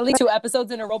 Trolled Natalie 2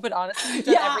 episodes in a row, but honestly, you've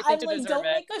done everything I'm to like, deserve don't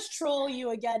it. make us troll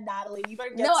you again, Natalie. You better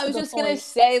get no, to I was the just point. gonna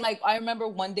say, like, I remember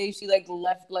one day she like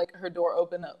left like her door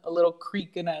open a little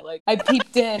creak, and I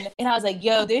peeped in, and I was like,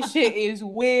 yo, this shit is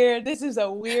weird. This is a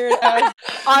weird ass.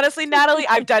 Honestly, Natalie,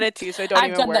 I've done it too, so don't I've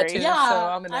even done worry. that too. Yeah, so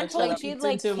I'm gonna I've shut Like up. she had peeked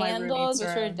like into my candles, roommate's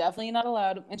which are room. definitely not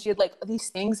allowed, and she had like these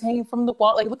things hanging from the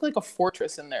wall. Like, it looked like a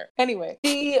fortress in there. Anyway,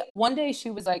 one day she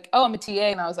was like, "Oh, I'm a TA,"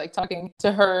 and I was like talking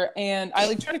to her, and I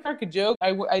like tried to crack a joke.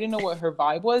 I didn't know what her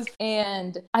vibe was,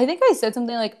 and I think I said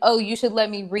something like, "Oh, you should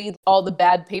let me read all the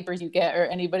bad papers you get, or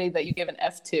anybody that you give an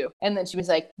F to." And then she was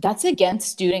like, "That's against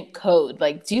student code.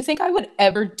 Like, do you think I would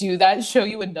ever do that? Show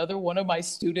you another one of my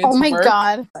students?" Oh my work?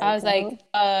 God. I was like,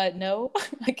 no,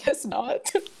 I guess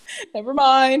not. Never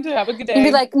mind. Have a good day. You'd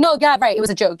be like, no, yeah, right. It was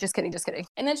a joke. Just kidding.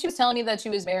 And then she was telling me that she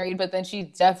was married, but then she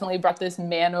definitely brought this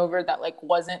man over that like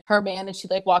wasn't her man, and she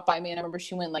like walked by me, and I remember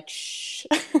she went like shh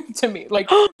to me, like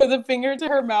with a finger to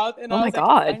her mouth, and Oh I my was like,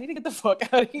 God. I need to get the fuck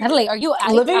out of here. Natalie, are you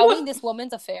Living outing this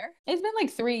woman's affair? It's been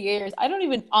like 3 years. I don't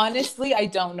even honestly. I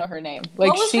don't know her name.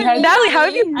 Like What was she her had. name? Natalie, how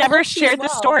have you I never hope she's shared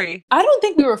this well. story? I don't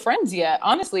think we were friends yet.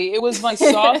 Honestly, it was my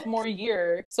sophomore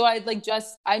year, so I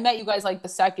met you guys like the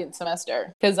second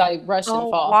semester because I rushed in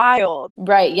Oh, fall. wild.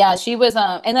 Right, yeah, she was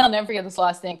and then I'll never forget this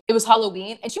last thing. It was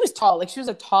Halloween, and she was tall, like she was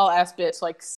a tall ass bitch,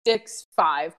 like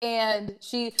 6'5", and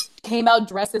she came out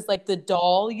dressed as like the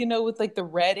doll, you know, with like the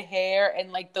red hair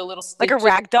and like the little Like a stitches.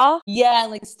 rag doll? Yeah,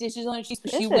 and like stitches on her cheeks,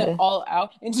 but she went Ew. all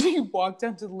out, and she walked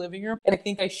down to the living room, and I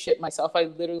think I shit myself. I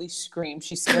literally screamed.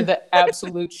 She scared the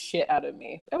absolute shit out of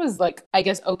me. That was like, I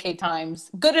guess, okay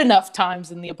times, good enough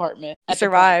times in the apartment. You at the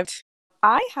point. survived.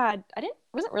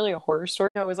 It wasn't really a horror story.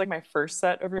 It was like my first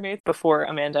set of roommates before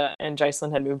Amanda and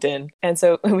Jocelyn had moved in. And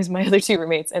so it was my other two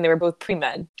roommates, and they were both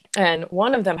pre-med. And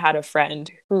one of them had a friend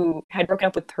who had broken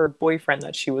up with her boyfriend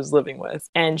that she was living with.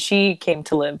 And she came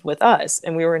to live with us,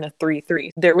 and we were in a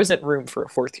 3-3. There wasn't room for a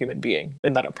fourth human being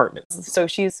in that apartment. So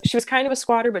she was kind of a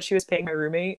squatter, but she was paying my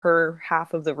roommate her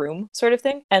half of the room sort of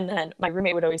thing. And then my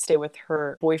roommate would always stay with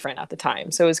her boyfriend at the time.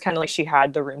 So it was kind of like she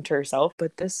had the room to herself.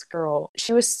 But this girl,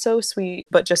 she was so sweet,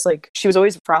 but just like she was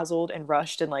always frazzled and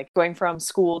rushed and like going from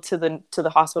school to the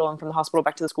hospital and from the hospital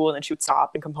back to the school, and then she would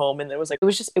stop and come home, and it was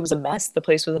a mess. The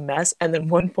place was a mess. And then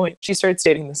one point she started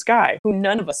dating this guy who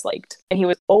none of us liked, and he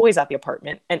was always at the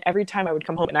apartment. And every time I would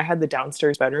come home, and I had the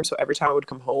downstairs bedroom, so every time I would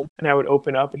come home and I would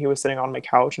open up and he was sitting on my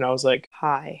couch, and I was like,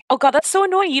 hi. Oh God, that's so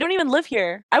annoying. You don't even live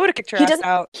here. I would have kicked her ass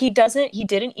out.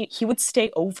 He would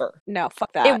stay over. No,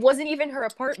 fuck that. It wasn't even her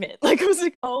apartment. Like, I was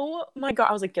like, oh my God.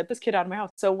 I was like, get this kid out of my house.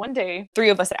 So one day, 3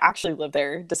 of us that actually live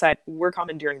there decide we're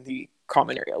commandeering the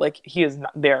common area. Like,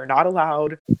 they're not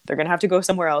allowed. They're gonna have to go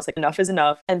somewhere else. Like, enough is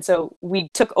enough. And so we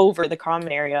took over the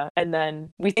common area, and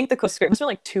then we think the coast it must have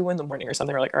been like 2 a.m. or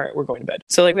something. We're like, all right, we're going to bed.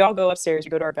 So like we all go upstairs, we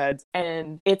go to our beds,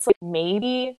 and it's like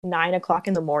maybe 9 o'clock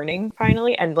in the morning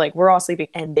finally, and like we're all sleeping,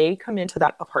 and they come into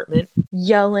that apartment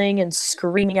yelling and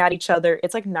screaming at each other.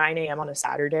 It's like 9 a.m. on a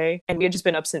Saturday, and we had just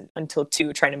been up until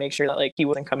 2 trying to make sure that like he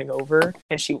wasn't coming over,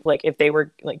 and she like if they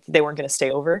weren't gonna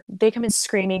stay over. They come in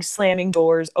screaming, slamming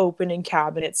doors, opening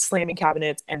slamming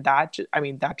cabinets, and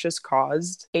that just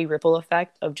caused a ripple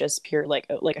effect of just pure like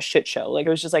a shit show. Like, it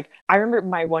was just like, I remember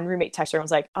my one roommate texted her and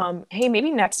was like, hey, maybe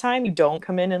next time you don't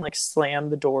come in and like slam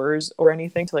the doors or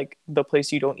anything to like the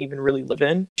place you don't even really live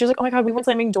in. She was like, oh my God, we weren't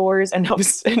slamming doors. And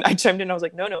I chimed in, I was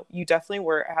like, no, you definitely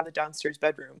were. I have the downstairs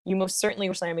bedroom. You most certainly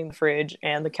were slamming the fridge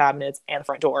and the cabinets and the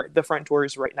front door. The front door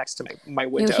is right next to my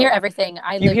window. You hear everything.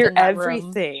 You hear in that room.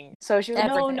 everything. So she was like,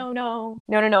 Everything.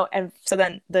 no. And so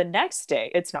then the next next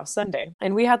day, it's now Sunday,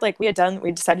 and we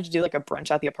decided to do like a brunch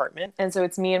at the apartment. And so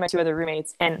it's me and my 2 other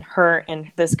roommates and her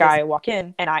and this guy walk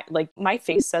in, and I like, my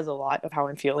face says a lot of how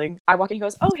I'm feeling. I walk in, he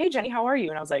goes, "Oh, hey Jenny, how are you?"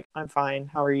 And I was like, "I'm fine,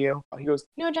 how are you?" He goes,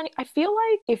 "You know, Jenny, I feel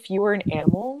like if you were an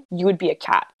animal, you would be a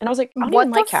cat." And I was like, "I don't What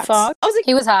even the like cats." fuck? I was like,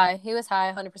 He was high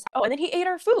 100%. oh, and then he ate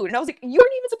our food, and I was like, "You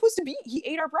aren't even supposed to be." He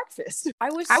ate our breakfast. I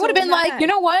I would have been like, you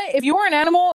know what? If you were an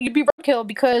animal, you'd be roadkill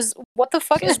because what the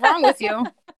fuck is wrong with you?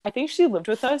 I think she lived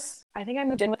with us. I think I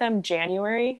moved in with them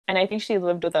January, and I think she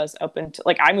lived with us up until,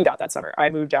 like, I moved out that summer. I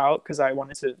moved out because I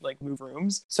wanted to like move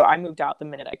rooms, so I moved out the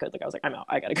minute I could. Like, I was like, "I'm out.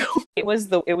 I gotta go." It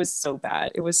was so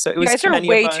bad. It was You guys too are many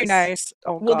way of too us. nice.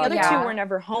 Oh Well, the god. other Yeah. two were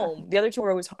never home. The other two were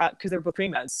always because they were both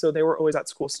pre-meds, so they were always at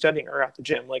school studying or at the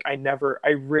gym. Like, I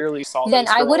rarely saw Then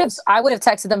those I would have girls.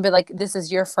 texted them, be like, "This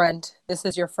is your friend. This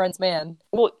is your friend's man."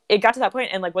 Well, it got to that point,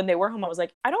 and like when they were home, I was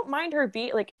like, I don't mind her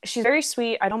like, she's very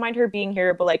sweet. I don't mind her being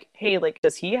here, but like, hey, like,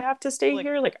 does he have to stay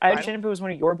here? Like, I understand if it was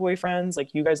one of your boyfriends,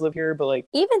 like, you guys live here, but like,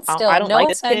 Even still, I don't no like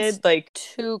this offense kid. Like,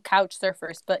 to couch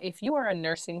surfers, but if you are a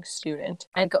nursing student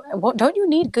and don't you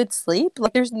need good sleep?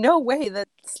 Like, there's no way that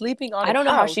sleeping on I don't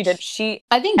know how she did. couch-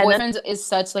 I think And then- boyfriends is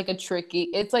such like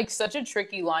it's like such a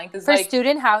tricky line because for like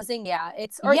student housing, yeah,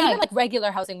 it's or Yeah. even like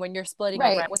regular housing when you're splitting a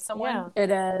Right. rent with someone. Yeah.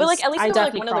 It is. But like, at least I if it was, like,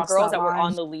 definitely one of the crossed girls that that were line.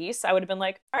 on the lease, I would have been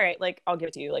like, all right, like, I'll give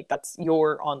it to you. Like, that's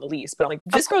you're on the lease. But I'm like,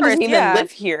 this girl course, doesn't even yeah.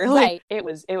 live here. Right. Like, it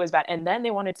was bad. And then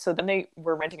they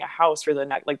were renting a house for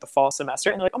the fall semester,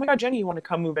 and they're like, "Oh my god, Jenny, you want to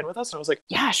come move in with us?" And I was like,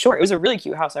 "Yeah, sure." It was a really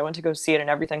cute house. I went to go see it and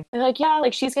everything. And they're like, "Yeah,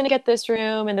 like, she's gonna get this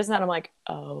room and this and that." I'm like,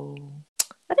 "Oh,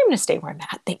 I think I'm gonna stay where I'm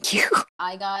at. Thank you."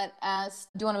 I got asked,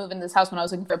 "Do you want to move in this house?" when I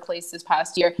was looking for a place this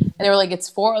past year, and they were like, "It's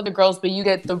 4 other girls, but you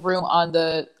get the room on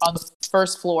the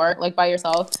first floor, like by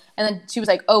yourself." And then she was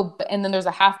like, "Oh, and then there's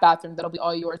a half bathroom that'll be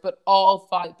all yours, but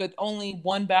only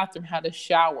one bathroom had a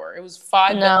shower. It was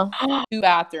 5 No. 2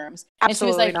 bathrooms." And she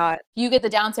was Absolutely like, not. "You get the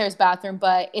downstairs bathroom,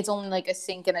 but it's only like a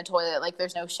sink and a toilet. Like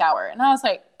there's no shower." And I was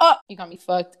like, "Oh, you got me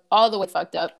fucked all the way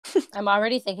fucked up." I'm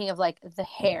already thinking of like the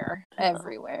hair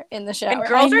everywhere in the shower. And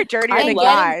girls are dirtier I'm than getting-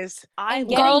 guys. I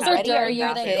Girls are ready dirtier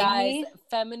at than that. guys.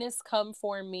 Feminists come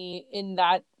for me in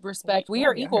that respect. We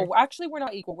are equal. Actually, we're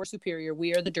not equal. We're superior.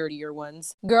 We are the dirtier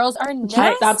ones. Girls are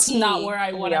nasty. That's not where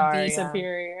I We want to are, be yeah.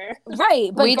 superior.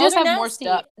 Right, but We girls just are have more nasty.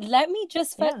 stuff. Let me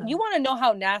just. Yeah. You want to know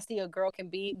how nasty a girl can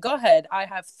be? Go ahead. I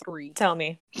have 3. Tell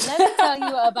me. Let me tell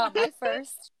you about my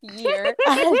first year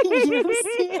at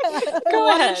UCF. Go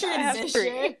What ahead. a I have transition.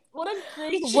 3. What a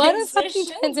great What a fucking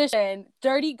transition. transition.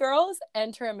 Dirty girls,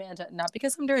 enter Amanda. Not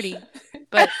because I'm dirty,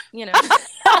 but you know.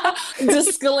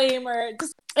 Disclaimer.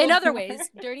 In other ways,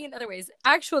 dirty in other ways.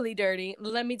 Actually dirty,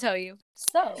 let me tell you.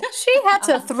 So, She had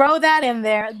to throw that in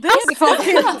there. This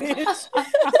fucking bitch.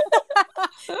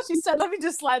 She said, "Let me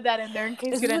just slide that in there in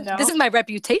case you didn't know." this is my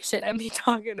reputation I'm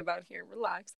talking about here.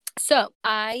 Relax. So,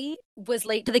 I was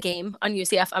late to the game on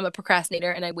UCF. I'm a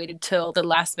procrastinator and I waited till the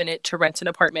last minute to rent an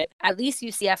apartment. At least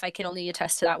UCF, I can only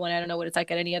attest to that one. I don't know what it's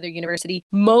like at any other university.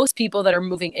 Most people that are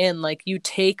moving in, like, you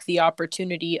take the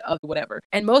opportunity of whatever.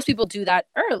 And most people do that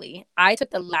early. I took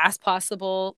the last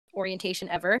possible orientation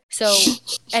ever. So,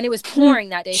 and it was pouring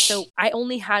that day. So I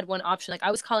only had one option. Like, I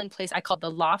was calling place. I called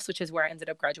the Lofts, which is where I ended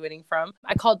up graduating from.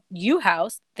 I called U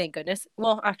House. Thank goodness.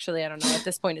 Well, actually, I don't know. At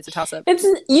this point, it's a toss up. It's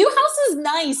U House is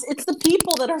nice. It's the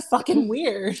people that are fucking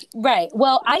weird. Right.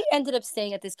 Well, I ended up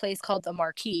staying at this place called the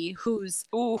Marquis, whose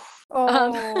Oof.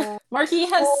 Oh. Marquis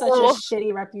has such a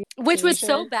shitty reputation. which was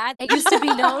so bad. It used to be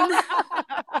known.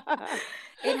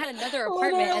 It had another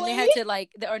apartment, and they had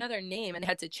to or another name, and they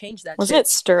had to change that. Was shit. it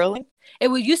Sterling? It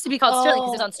used to be called Sterling because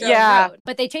it was on Sterling yeah. Road,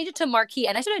 but they changed it to Marquis.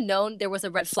 And I should have known there was a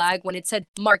red flag when it said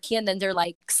Marquis, and then their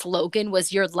like slogan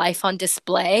was "Your life on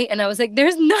display." And I was like,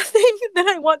 "There's nothing that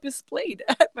I want displayed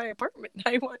at my apartment.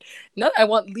 I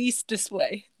want least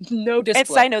display, no display." And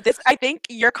side note, I think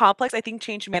your complex,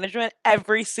 changed management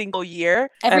every single year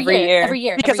every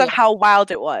year because of how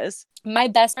wild it was. My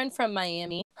best friend from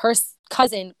Miami, her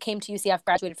cousin came to UCF,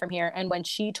 graduated from here, and when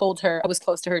she told her, I was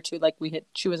close to her too, like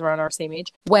she was around our same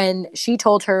age. When she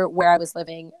told her where I was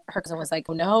living, her cousin was like,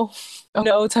 oh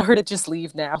no, tell her to just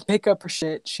leave now, pick up her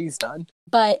shit, she's done.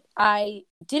 But I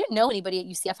didn't know anybody at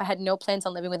UCF. I had no plans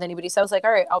on living with anybody, so I was like,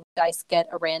 all right, I'll dice get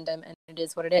a random, and it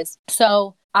is what it is.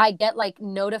 So I get like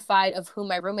notified of who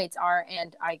my roommates are,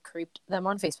 and I creeped them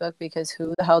on Facebook because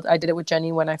who the hell, I did it with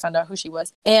Jenny when I found out who she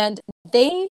was, and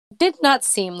they did not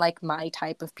seem like my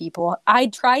type of people. I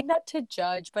tried not to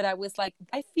judge, but I was like,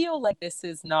 I feel like this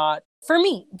is not for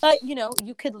me. But,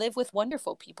 you could live with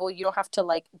wonderful people. You don't have to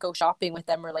like go shopping with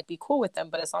them or like be cool with them.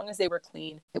 But as long as they were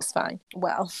clean, it was fine.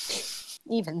 Well,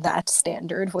 even that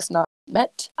standard was not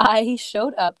met. I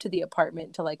showed up to the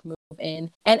apartment to like move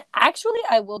in. And actually,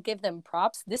 I will give them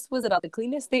props. This was about the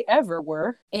cleanest they ever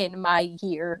were in my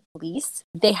year lease.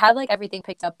 They had like everything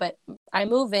picked up, but I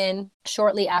move in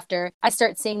shortly after. I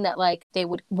start seeing that like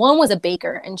one was a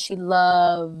baker and she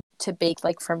loved to bake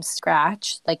like from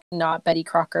scratch, like not Betty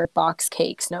Crocker box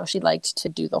cakes. No, she liked to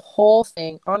do the whole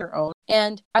thing on her own.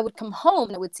 And I would come home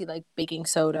and I would see like baking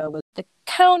soda with the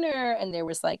counter and there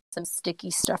was like some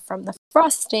sticky stuff from the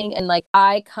frosting. And like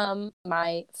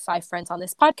my 5 friends on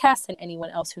this podcast and anyone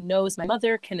else who knows my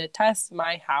mother can attest,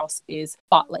 my house is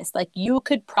spotless. Like you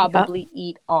could probably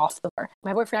eat off the floor.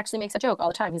 My boyfriend actually makes a joke all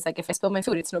the time. He's like, if I spill my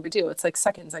food, it's no big deal. It's like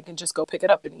seconds. I can just go pick it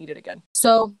up and eat it again.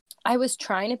 So I was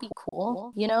trying to be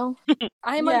cool, you know?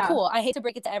 I'm uncool. I hate to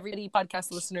break it to everybody,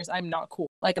 podcast listeners. I'm not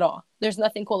cool, like at all. There's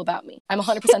nothing cool about me. I'm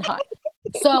 100% hot.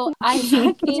 So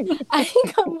I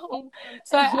come home.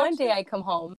 So one day I come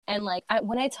home and like,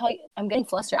 when I tell you I'm getting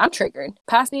flustered, I'm triggered.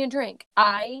 Pass me a drink.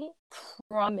 I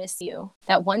promise you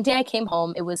that one day I came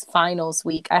home, it was finals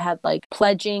week. I had like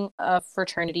pledging a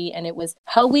fraternity and it was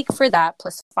hell week for that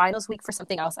plus finals week for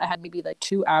something else. I had maybe like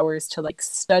 2 hours to like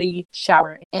study,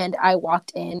 shower. And I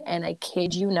walked in and I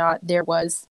kid you not, there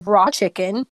was raw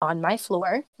chicken on my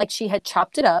floor. Like she had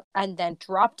chopped it up and then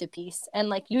dropped a piece. And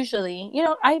like usually, you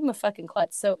know, I'm a fucking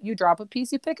klutz. So you drop a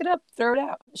piece, you pick it up, throw it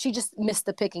out. She just missed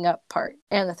the picking up part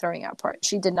and the throwing out part.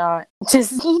 She did not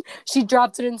just, she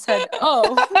dropped it and said,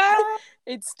 oh,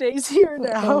 it stays here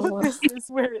now. This is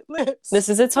where it lives. This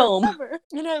is its home.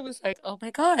 And I was like, oh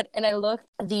my God. And I looked,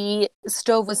 the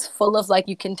stove was full of like,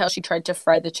 you can tell she tried to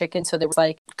fry the chicken. So there was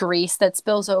like grease that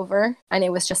spills over and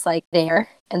it was just like there.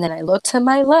 And then I looked to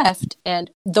my left and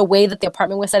the way that the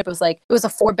apartment was set up, it was a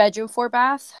 4-bedroom,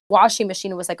 4-bath. Washing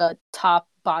machine was like a top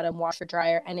bottom washer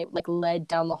dryer and it like led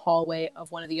down the hallway of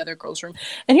one of the other girls' room.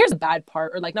 And here's the bad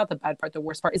part, or like not the bad part, the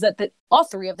worst part is that all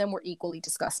 3 of them were equally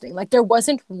disgusting. Like there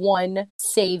wasn't one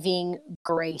saving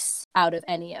grace out of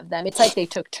any of them. It's like they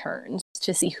took turns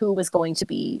to see who was going to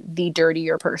be the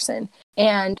dirtier person.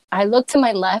 And I looked to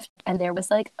my left and there was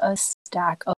like a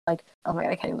stack of like, oh my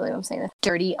God, I can't even believe I'm saying this,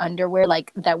 dirty underwear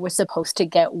like that was supposed to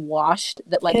get washed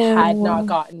that like had not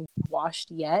gotten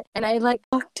washed yet. And I like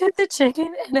looked at the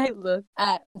chicken and I looked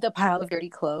at the pile of dirty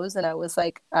clothes and I was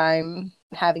like, I'm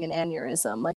having an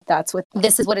aneurysm. Like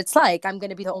this is what it's like. I'm going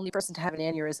to be the only person to have an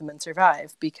aneurysm and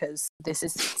survive because this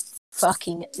is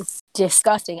fucking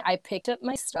disgusting. I picked up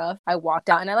my stuff. I walked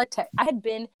out and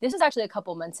this was actually a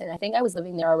couple months in. I think I was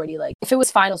living there already. Like if it was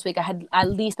finals week, I had at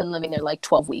least been living there like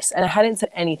 12 weeks and I hadn't said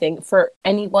anything. For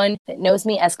anyone that knows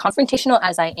me, as confrontational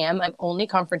as I am, I'm only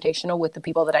confrontational with the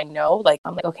people that I know. Like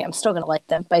I'm like, okay, I'm still going to like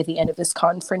them by the end of this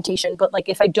confrontation. But like,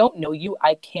 if I don't know you,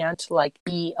 I can't like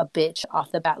be a bitch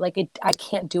off the bat. Like I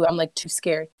can't do it. I'm like too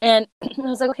scared. And I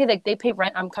was like, okay, like they pay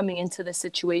rent. I'm coming into this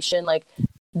situation. Like,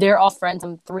 they're all friends.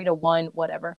 I'm 3 to 1,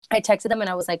 whatever. I texted them and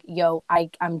I was like, yo,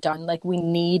 I'm done. Like, we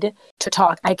need to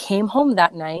talk. I came home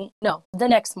that night. No, the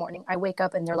next morning. I wake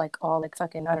up and they're like all like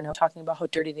fucking, I don't know, talking about how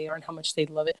dirty they are and how much they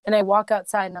love it. And I walk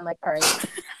outside and I'm like, all right.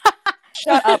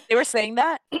 Shut up. They were saying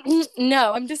that?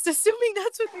 No, I'm just assuming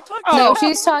that's what they talked No, about.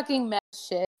 she's talking mad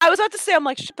shit. I was about to say, I'm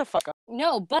like, shut the fuck up.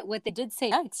 No, but what they did say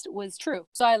next was true.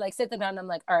 So I like sit them down and I'm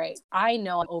like, all right, I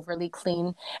know I'm overly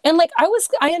clean. And like,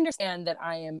 I understand that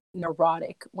I am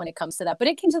neurotic when it comes to that. But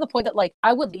it came to the point that like,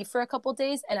 I would leave for a couple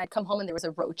days and I'd come home and there was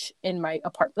a roach in my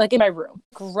apartment, like in my room.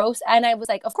 Gross. And I was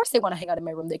like, of course they want to hang out in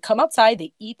my room. They come outside,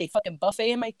 they eat, they fucking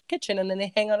buffet in my kitchen and then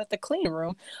they hang out at the clean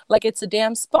room like it's a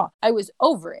damn spa. I was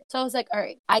over it. So I was like, all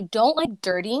right, I don't like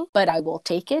dirty, but I will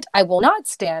take it. I will not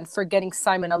stand for getting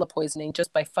salmonella poisoning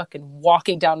just by fucking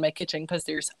walking down my kitchen because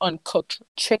there's uncooked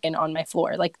chicken on my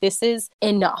floor. Like, this is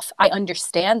enough. I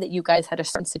understand that you guys had a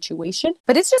certain situation,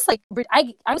 but it's just like,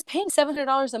 I was paying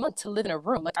 $700 a month to live in a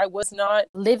room. Like, I was not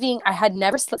living, I had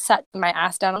never sat my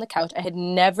ass down on the couch. I had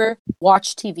never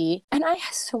watched TV. And I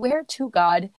swear to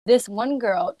God, this one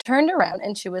girl turned around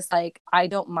and she was like, I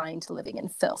don't mind living in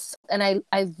filth. And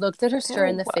I looked at her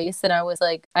straight in the face and I was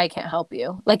like, I can't help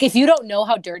you. Like, if you don't know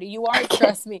how dirty you are,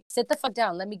 trust me, sit the fuck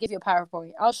down. Let me give you a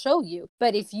PowerPoint. I'll show you.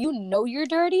 But if you know you're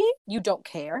dirty, you don't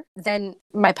care, then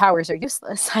my powers are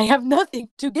useless. I have nothing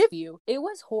to give you. It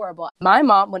was horrible. My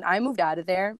mom, when I moved out of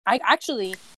there, I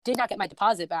actually did not get my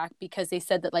deposit back because they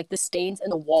said that like the stains in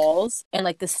the walls and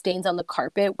like the stains on the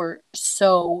carpet were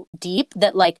so deep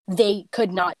that like they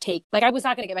could not take, like I was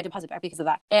not going to get my deposit back because of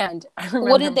that. And I remember,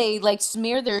 what did they like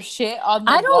smear their shit on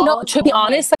the I don't know. wall? To be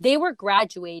honest, they were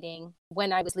graduating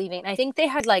when I was leaving. I think they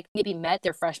had like maybe met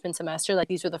their freshman semester. Like,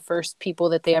 these were the first people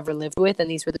that they ever lived with.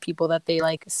 And these were the people that they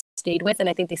like stayed with, and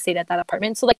I think they stayed at that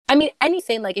apartment. So like, I mean,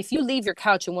 anything, like if you leave your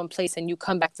couch in one place and you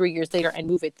come back 3 years later and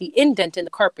move it, the indent in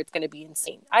the carpet's going to be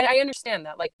insane. I understand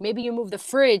that. Like maybe you move the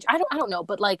fridge. I don't know,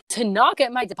 but like to not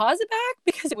get my deposit back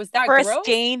because it was that For a gross.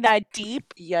 stain that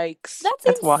deep, yikes.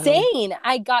 That's wild. insane.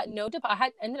 I got no deposit.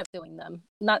 I ended up suing them,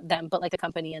 not them, but like the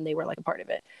company, and they were like a part of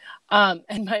it.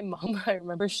 And my mom, I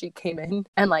remember she came in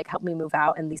and like helped me move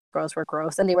out, and these girls were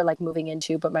gross, and they were like moving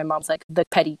into, but my mom's like the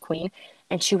petty queen,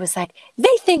 and she was like,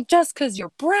 they think just because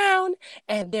you're brown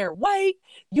and they're white,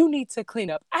 you need to clean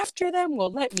up after them.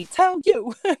 Well, let me tell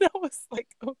you. And I was like,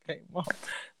 okay, mom,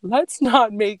 let's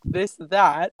not make this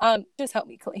that. Just help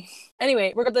me clean.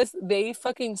 Anyway, regardless, they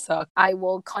fucking suck. I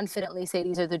will confidently say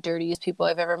these are the dirtiest people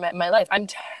I've ever met in my life. I'm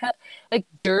like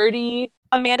dirty.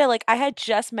 Amanda, like I had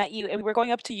just met you and we were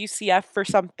going up to UCF for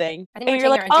something. I think And we're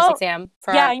you're taking like, our entrance oh, exam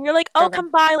for yeah, our and you're like, oh, program.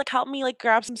 come by, like help me like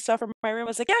grab some stuff from my room. I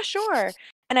was like, yeah, sure.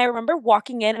 And I remember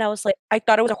walking in and I was like, I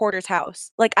thought it was a hoarder's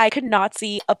house. Like I could not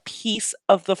see a piece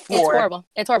of the floor. It's horrible.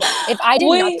 It's horrible. If I did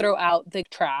not Wait. throw out the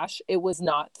trash, it was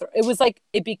not. It was like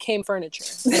it became furniture.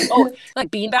 Like, oh,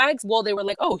 like bean bags. Well, they were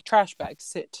like, oh, trash bags.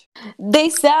 Sit. They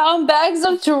sat on bags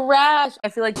of trash. I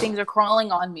feel like things are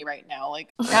crawling on me right now. Like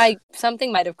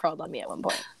Something might have crawled on me at one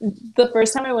point. The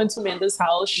first time I went to Amanda's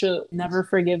house, she'll never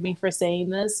forgive me for saying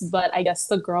this, but I guess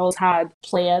the girls had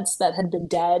plants that had been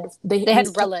dead. They had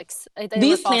relics.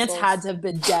 These plants had to have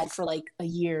been dead for like a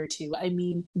year or two. I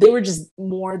mean, they were just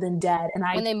more than dead. And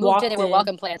when they moved in, they were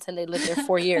welcome plants, and they lived there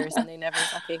 4 years, and they never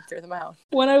fucking threw them out.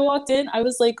 When I walked in, I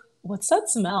was like, what's that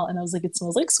smell? And I was like, it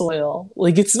smells like soil.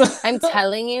 Like it's. I'm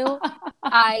telling you,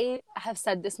 I have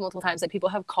said this multiple times. Like people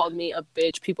have called me a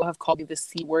bitch. People have called me the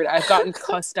C word. I've gotten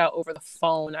cussed out over the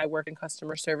phone. I work in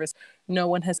customer service. No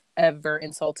one has ever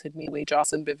insulted me the way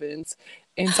Jocelyn Bivens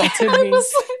insulted me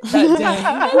that day.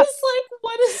 I was like,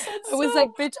 what is that? I was like,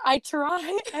 bitch, I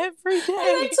try every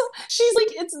day. She's like,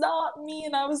 it's not me.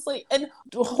 And I was like, and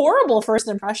horrible first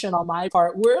impression on my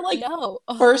part. We're like, no.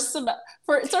 First semester.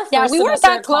 It's our first yeah, we weren't semester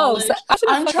that at close. college.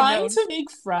 I'm trying known. to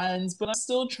make friends, but I'm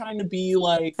still trying to be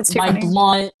like That's too my funny.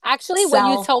 blunt. Actually, when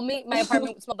you self. told me my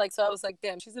apartment smelled like, so I was like,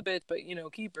 damn, she's a bitch, but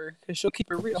keep her, because she'll keep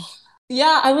her real.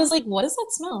 Yeah, I was like, what does that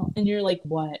smell? And you're like,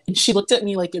 what? And she looked at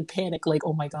me like in panic, like,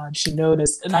 oh my God, she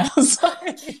noticed. And I was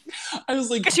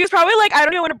like, She was probably like, I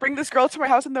don't even want to bring this girl to my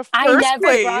house in the first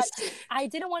place. I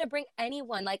didn't want to bring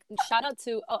anyone. Like, shout out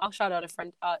to, I'll shout out a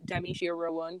friend, Demi, she a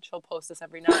real one. She'll post this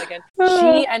every now and again.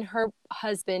 She and her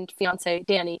husband, fiance,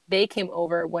 Danny, they came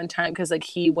over one time because like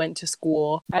he went to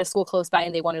school at a school close by,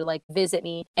 and they wanted to like visit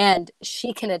me. And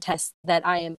she can attest that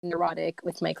I am neurotic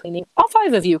with my cleaning. All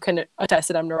 5 of you can attest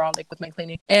that I'm neurotic with my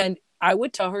cleaning. And I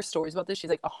would tell her stories about this. She's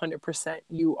like, 100%,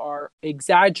 you are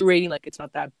exaggerating. Like, it's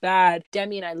not that bad.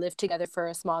 Demi and I lived together for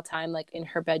a small time, like in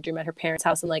her bedroom at her parents'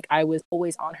 house. And like, I was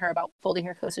always on her about folding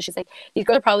her clothes. So she's like, these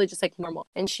girls are probably just like normal.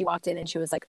 And she walked in and she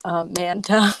was like,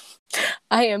 Amanda,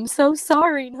 I am so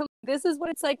sorry. And I'm like, this is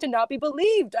what it's like to not be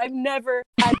believed. I've never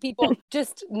had people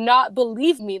just not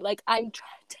believe me. Like, I'm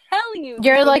telling you.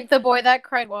 You're like the boy that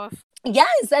cried wolf.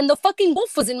 Yes, and the fucking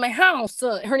wolf was in my house.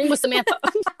 Her name was Samantha.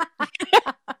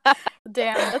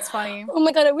 Damn, that's funny. Oh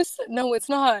my God, no, it's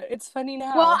not. It's funny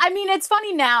now. Well, I mean, it's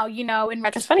funny now, in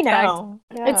retrospect. It's funny now.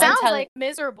 It sounds like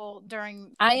miserable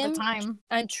during the time.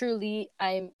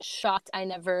 I'm shocked I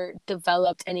never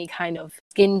developed any kind of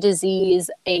skin disease,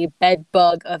 a bed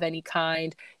bug of any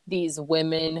kind. These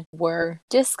women were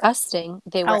disgusting.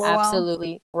 They were LOL.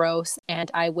 absolutely gross,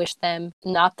 and I wish them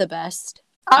not the best.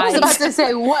 I was about to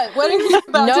say, what? What are you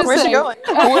about No, to where's say? she going?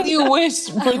 What do you wish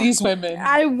for these women?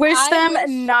 I wish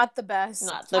them not the best.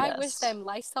 Not the I best. wish them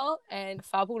Lysol and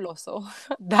Fabuloso.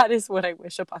 That is what I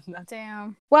wish upon them.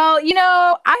 Damn. Well,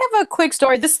 I have a quick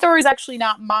story. This story is actually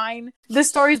not mine. This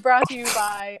story is brought to you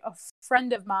by a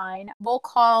friend of mine. We'll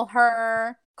call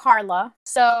her Carla.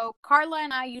 So Carla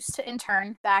and I used to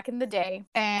intern back in the day,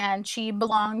 and she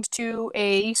belonged to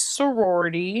a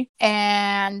sorority,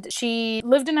 and she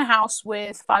lived in a house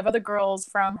with 5 other girls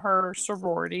from her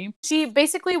sorority. She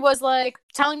basically was like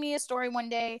telling me a story one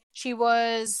day. She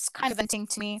was kind of venting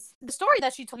to me. The story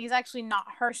that she told me is actually not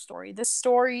her story. This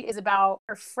story is about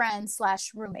her friend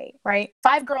 / roommate, right?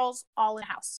 5 girls all in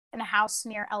a house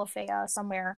near Alafaya,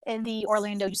 somewhere in the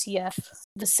Orlando UCF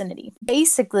vicinity.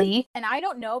 Basically, and I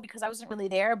don't know because I wasn't really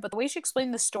there, but the way she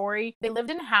explained the story, they lived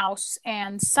in a house,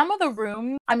 and some of the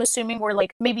rooms, I'm assuming, were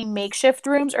like maybe makeshift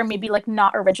rooms or maybe like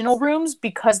not original rooms,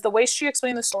 because the way she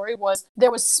explained the story was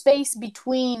there was space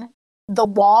between the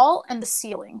wall and the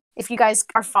ceiling. if you guys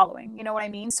are following, you know what I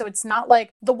mean? So it's not like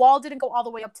the wall didn't go all the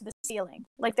way up to the ceiling.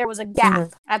 Like there was a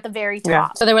gap at the very top. Yeah.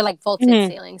 So they were like vaulted Mhm.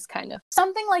 ceilings, kind of.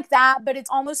 Something like that, but it's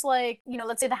almost like, you know,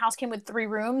 let's say the house came with 3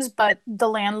 rooms, but the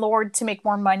landlord, to make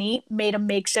more money, made a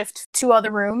makeshift 2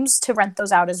 other rooms to rent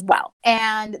those out as well.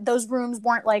 And those rooms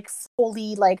weren't like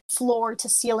fully like floor to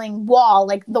ceiling wall.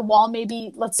 Like the wall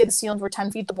maybe, let's say the ceilings were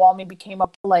 10 feet, the wall maybe came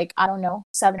up to like, I don't know,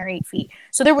 7 or 8 feet.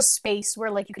 So there was space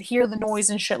where like you could hear the noise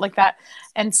and shit like that.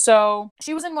 And so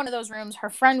she was in one of those rooms. Her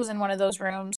friend was in one of those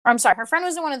rooms. Or I'm sorry, her friend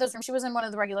was in one of those rooms. She was in one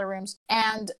of the regular rooms.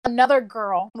 And another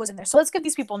girl was in there. So let's give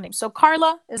these people names. So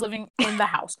Carla is living in the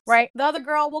house, right? The other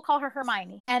girl, we'll call her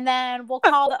Hermione. And then we'll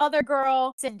call the other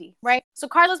girl Cindy, right? So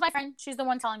Carla's my friend. She's the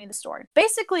one telling me the story.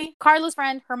 Basically, Carla's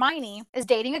friend Hermione is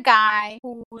dating a guy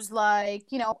who's like,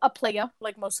 you know, a playa,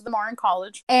 like most of them are in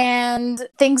college. And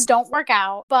things don't work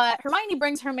out. But Hermione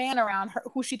brings her man around,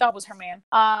 who she thought was her man,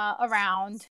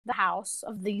 around the house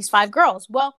of these 5 girls.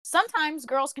 Well, sometimes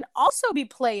girls can also be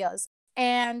playas.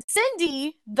 And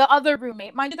Cindy, the other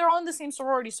roommate, mind you, they're all in the same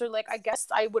sorority. So, like, I guess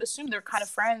I would assume they're kind of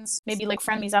friends, maybe like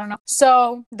frenemies, I don't know.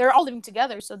 So they're all living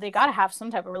together. So they got to have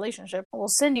some type of relationship. Well,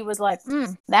 Cindy was like,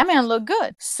 that man looked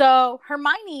good. So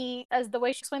Hermione, as the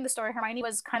way she explained the story, Hermione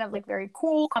was kind of like very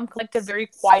cool, calm, collected, very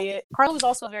quiet. Carla was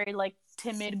also a very like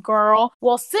timid girl.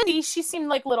 Well, Cindy, she seemed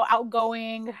like a little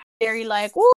outgoing, very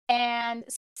like, woo. And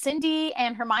Cindy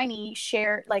and Hermione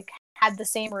had the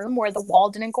same room where the wall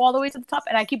didn't go all the way to the top.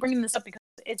 And I keep bringing this up because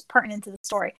it's pertinent to the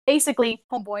story. Basically,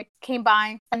 homeboy came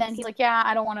by and then he's like, yeah,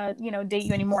 I don't want to, you know, date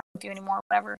you anymore, with you anymore,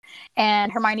 whatever.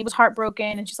 And Hermione was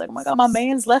heartbroken and she's like, oh my God, my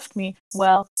man's left me.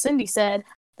 Well, Cindy said,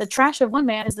 the trash of one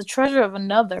man is the treasure of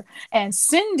another. And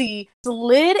Cindy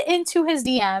slid into his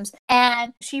DMs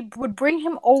and she would bring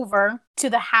him over to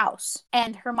the house.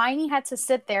 And Hermione had to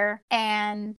sit there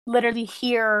and literally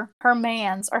hear her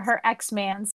mans or her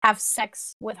ex-mans have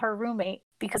sex with her roommate.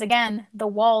 Because again, the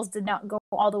walls did not go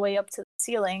all the way up to the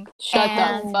ceiling. Shut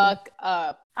the fuck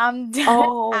up. I'm dead.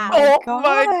 Oh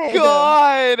My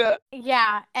God.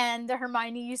 Yeah, and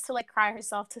Hermione used to like cry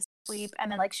herself to sleep,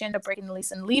 and then like she ended up breaking the lease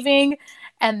and leaving.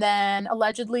 And then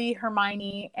allegedly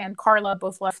Hermione and Carla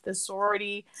both left this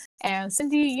sorority, and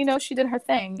Cindy, you know, she did her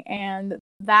thing, and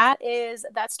that is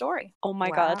that story. Oh my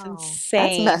God, that's Wow.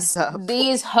 insane. That's messed up.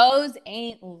 These hoes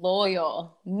ain't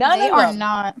loyal. None They of are them.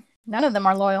 not. None of them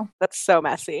are loyal. That's so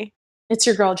messy. It's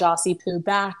your girl Jossie Poo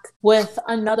back with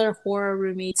another horror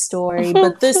roommate story,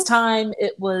 but this time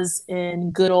it was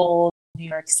in good old New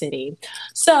York City.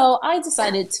 So I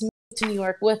decided to move to New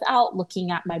York without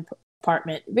looking at my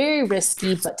apartment. Very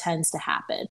risky, but tends to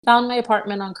happen. Found my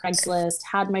apartment on Craigslist,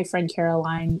 had my friend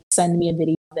Caroline send me a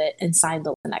video of it, and signed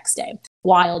the next day.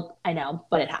 Wild, I know,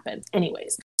 but it happened.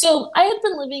 Anyways, so I had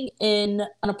been living in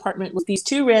an apartment with these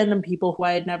 2 random people who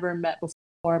I had never met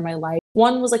before in my life.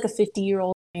 One was like a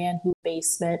 50-year-old man who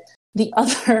basement. The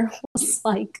other was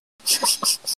like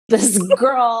this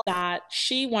girl that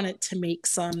she wanted to make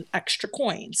some extra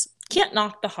coins. Can't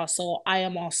knock the hustle. I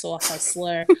am also a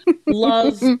hustler.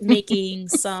 Love making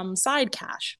some side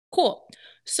cash. Cool.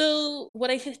 So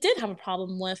what I did have a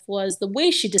problem with was the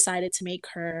way she decided to make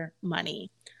her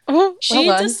money. She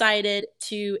decided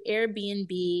to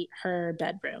Airbnb her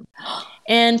bedroom.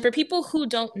 And for people who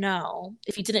don't know,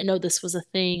 if you didn't know this was a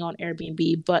thing on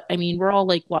Airbnb, but I mean, we're all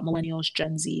like, what, millennials,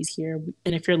 Gen Zs here.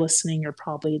 And if you're listening, you're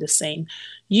probably the same.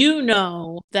 You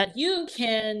know that you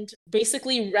can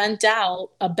basically rent out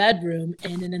a bedroom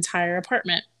in an entire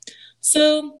apartment.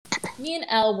 So me and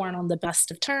Elle weren't on the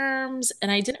best of terms, and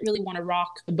I didn't really want to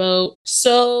rock the boat.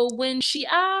 So when she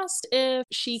asked if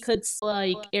she could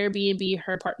like Airbnb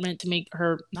her apartment to make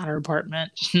her, not her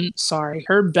apartment, sorry,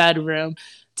 her bedroom,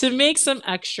 to make some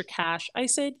extra cash, I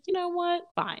said, you know what?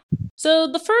 Fine. So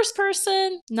the first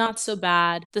person, not so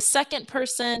bad. The second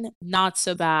person, not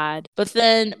so bad. But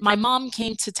then my mom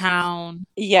came to town.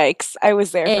 Yikes. I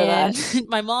was there for And that.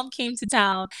 my mom came to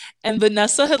town, and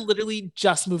Vanessa had literally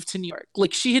just moved to New York.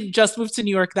 Like, she had just moved to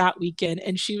New York that weekend,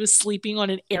 and she was sleeping on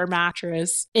an air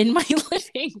mattress in my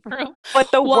living room.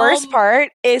 But the Well, worst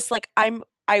part is like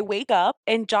I wake up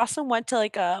and Jocelyn went to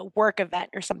like a work event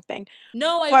or something.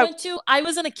 No, So I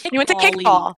was in a kickball You went to league.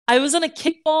 kickball. I was in a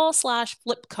kickball /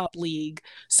 flip cup league.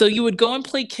 So you would go and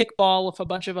play kickball with a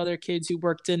bunch of other kids who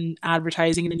worked in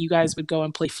advertising, and then you guys would go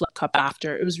and play flip cup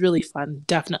after. It was really fun.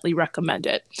 Definitely recommend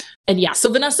it. And yeah, so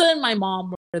Vanessa and my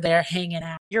mom were there hanging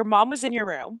out. Your mom was in your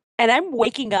room, and I'm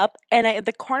waking up, and at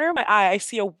the corner of my eye, I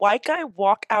see a white guy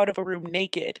walk out of a room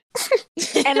naked.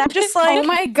 And I'm just like, Oh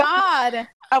my God.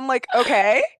 I'm like,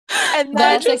 okay. And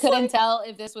then Vanessa just couldn't like, tell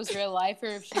if this was real life or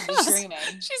if she was dreaming.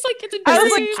 She's like, it's a I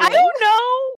was dream. like, I don't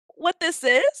know what this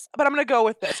is, but I'm gonna go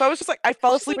with this. So I was just like, I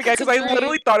fell She's asleep like, again "It's a because I dream."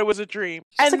 literally thought it was a dream.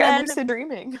 It's And like I'm then lucid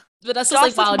dreaming. Vanessa's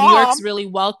like, Jocelyn's wow, New York's mom- really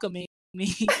welcoming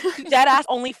me. dead ass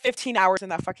only 15 hours in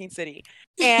that fucking city.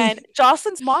 And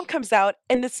Jocelyn's mom comes out,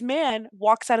 and this man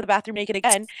walks out of the bathroom naked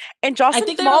again. And Jocelyn's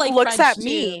think they were, mom like, looks French, at too.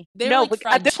 me. They were, No, like, but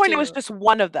at this French, point, it was too. just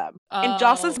one of them. And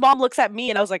Jocelyn's Oh. mom looks at me,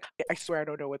 and I was like, I swear I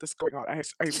don't know what this is going on. I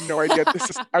have no idea.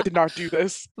 I did not do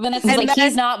this. Vanessa's And like, then-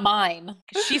 he's not mine.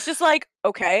 She's just like,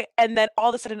 okay. And then all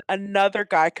of a sudden, another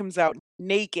guy comes out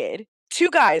naked. Two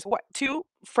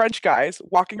French guys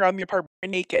walking around the apartment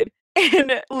naked.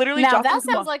 And literally, Now that Jocelyn's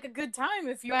sounds mom, like a good time,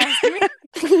 if you ask me. I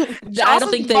don't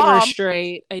Jocelyn's think they were mom-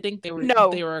 straight. I think they were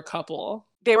No. they were a couple.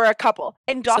 they were a couple.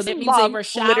 And So that Jocelyn's means they mom were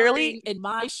showering literally in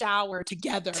my shower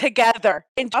together. together.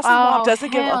 And Jocelyn's mom Oh,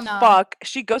 doesn't give hell a no. fuck.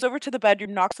 She goes over to the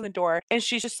bedroom, knocks on the door, and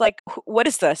she's just like, what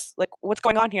is this? Like, what's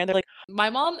going on here? And they're like, My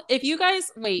mom, if you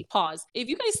guys pause. If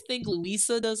you guys think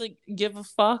Luisa doesn't give a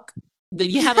fuck, then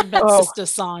you haven't met Oh. Sister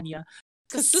Sonia.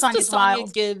 Because Sister Sonia's Sonia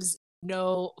wild. gives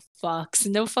no fucks.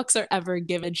 No fucks are ever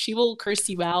given. She will curse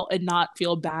you out and not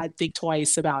feel bad, think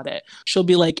twice about it. She'll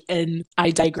be like, and I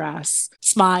digress.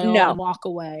 Smile No. and walk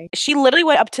away. she literally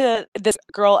went up to this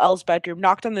girl Elle's bedroom,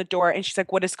 knocked on the door, and she's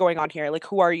like, what is going on here? Like,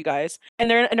 who are you guys? And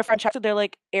they're in a French accent. They're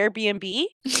like, Airbnb?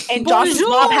 And Jocelyn's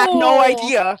mom had no Bonjour.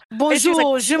 idea.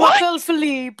 Bonjour, je "What?" m'appelle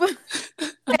Philippe.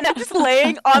 And I'm just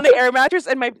laying on the air mattress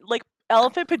in my like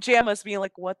elephant pajamas, being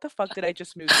like, what the fuck did I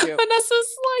just move to? Vanessa's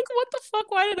like, what the fuck?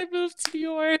 Why did I move to New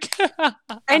York?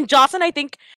 And Jocelyn, I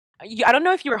think, I don't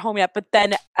know if you were home yet, but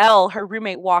then Elle, her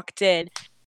roommate, walked in,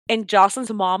 and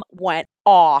Jocelyn's mom went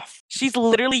off. She's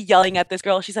literally yelling at this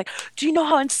girl. She's like, do you know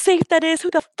how unsafe that is? Who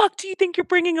the fuck do you think you're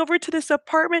bringing over to this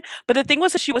apartment? But the thing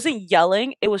was that she wasn't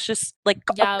yelling. It was just like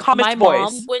a common my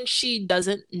voice. mom, when she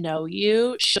doesn't know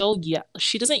you, she'll yell.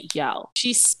 She doesn't yell.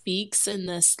 She speaks in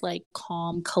this like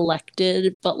calm,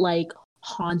 collected, but like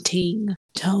haunting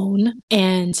tone,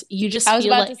 and you just I was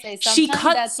feel about like to say, she sometimes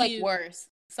cuts that's like you. worse.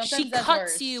 Sometimes She that's cuts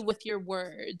worse. you with your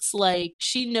words. Like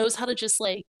she knows how to just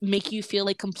like make you feel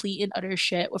like complete and utter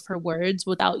shit with her words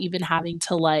without even having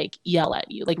to like yell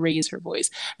at you, like raise her voice.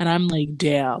 And I'm like,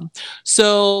 damn.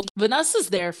 So Vanessa's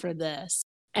there for this.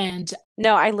 And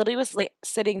No, I literally was like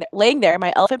laying there in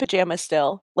my elephant pajamas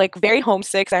still, like very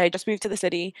homesick. 'Cause I had just moved to the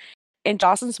city. And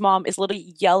Jocelyn's mom is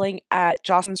literally yelling at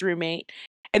Jocelyn's roommate.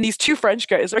 And these two French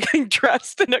guys are getting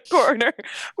dressed in a corner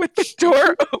with the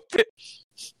door open.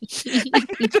 And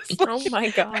they're just Oh looking- my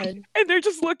god. and they're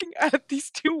just looking at these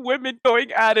two women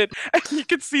going at it. And you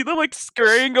can see them like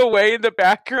scurrying away in the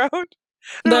background.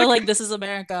 they're like, this is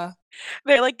America.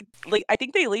 They're like I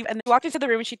think they leave, and they walked into the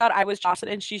room, and she thought I was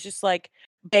Jocelyn, and she's just like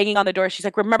banging on the door. She's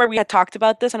like, remember we had talked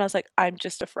about this? And I was like, I'm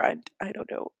just a friend. I don't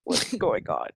know what's going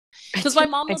on. Because my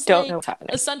mom I was don't like, know what's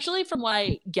happening. essentially from what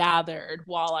I gathered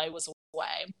while I was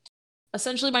away,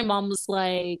 essentially my mom was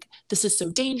like, this is so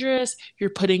dangerous. You're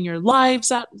putting your lives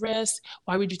at risk.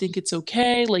 Why would you think it's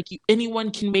okay? Like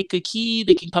anyone can make a key.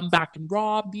 They can come back and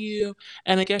rob you.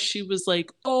 And I guess she was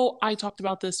like, oh, I talked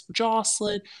about this with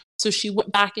Jocelyn. So she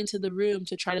went back into the room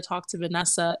to try to talk to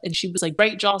Vanessa, and she was like,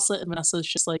 right, Jocelyn? And Vanessa was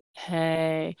just like,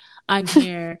 hey, I'm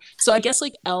here. So I guess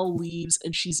like Elle leaves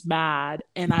and she's mad,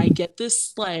 and I get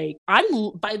this like,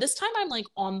 by this time I'm like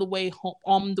on the way home,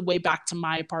 on the way back to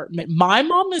my apartment. My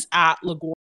mom is at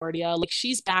LaGuardia, like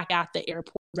she's back at the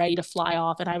airport ready to fly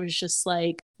off, and I was just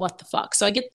like, what the fuck? So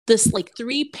I get this like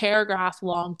 3-paragraph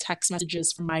long text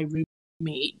messages from my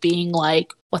roommate being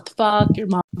like, what the fuck, your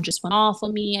mom just went off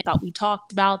on me, I thought we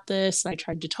talked about this, and I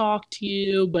tried to talk to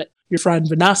you, but your friend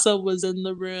Vanessa was in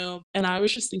the room. And I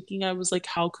was just thinking, I was like,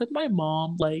 how could my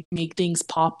mom like make things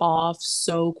pop off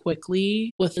so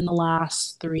quickly within the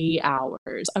last 3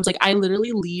 hours? I was like, I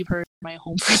literally leave her in my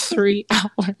home for 3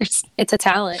 hours, It's a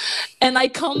talent. and I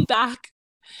come back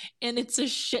and it's a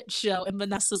shit show, and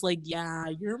Vanessa's like, yeah,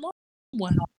 your mom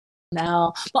went off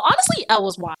now. But honestly, Elle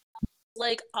was wild.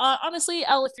 Like, honestly,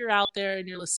 Elle, if you're out there and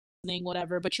you're listening,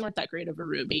 whatever, but you weren't that great of a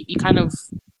roommate. You kind of,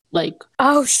 like,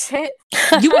 Oh shit!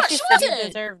 You weren't- She she said you wasn't.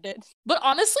 deserved it. but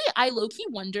honestly, I low-key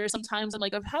wonder sometimes, I'm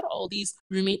like, I've had all these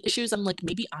roommate issues, I'm like,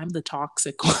 maybe I'm the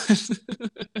toxic one.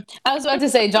 I was about to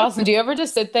say, Jocelyn, do you ever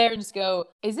just sit there and just go,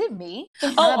 is it me?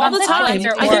 Oh, all the That's time. like I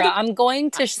your think aura. of- I'm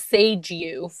going to sage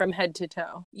you from head to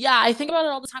toe. Yeah, I think about it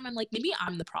all the time. I'm like, maybe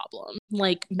I'm the problem.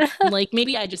 Like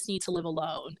maybe I just need to live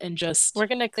alone and just. We're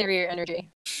gonna clear your energy.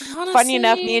 Funny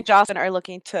enough, me honestly- and Jocelyn are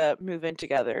looking to move in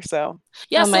together. So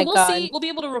Yeah, Oh so my we'll God. see. We'll be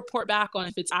able to report back on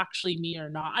if it's actually me or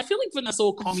not. I feel like Vanessa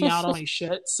will call me out on my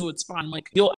shit, so it's fine. Like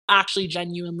you'll actually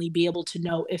genuinely be able to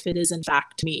know if it is in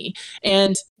fact me,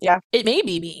 and Yeah. it may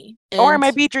be me, or I and-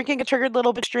 might be drinking a triggered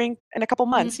little bitch drink in a couple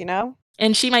months, you know?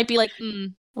 and she might be like,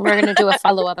 We're gonna do a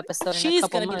follow-up episode in a She's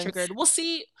couple gonna be months. triggered. We'll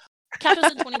see. Catch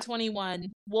us in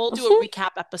 2021. We'll do a recap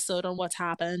episode on what's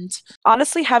happened.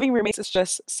 Honestly, having roommates is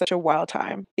just such a wild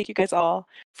time. Thank you guys all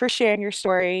for sharing your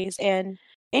stories. And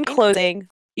in closing,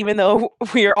 even though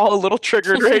we are all a little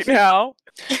triggered right now,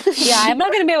 Yeah, I'm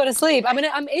not gonna be able to sleep. I'm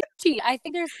itchy. I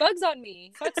think there's bugs on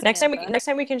me. Fuck Next time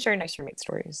Samantha. we can share next roommate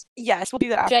stories. yes, we'll do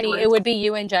that Jenny, afterwards. it would be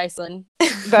you and Jaislyn.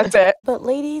 That's it. But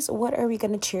ladies, what are we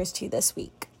going to cheers to this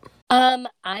week?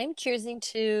 I'm cheersing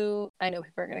to. I know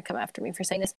people are going to come after me for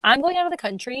saying this. I'm going out of the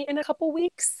country in a couple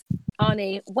weeks on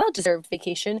a well-deserved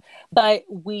vacation, but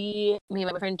me and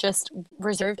my boyfriend just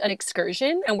reserved an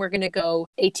excursion, and we're going to go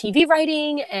ATV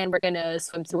riding, and we're going to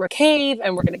swim through a cave,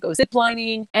 and we're going to go zip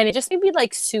lining, and it just made me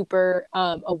like super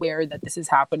aware that this is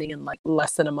happening in like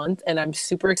less than a month, and I'm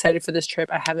super excited for this trip.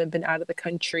 I haven't been out of the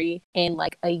country in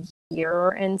like a year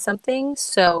and something,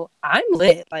 so I'm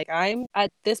lit. Like, I'm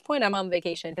at this point I'm on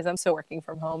vacation because I'm still working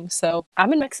from home, so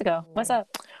I'm in Mexico. What's up?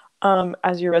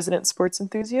 As your resident sports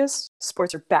enthusiast,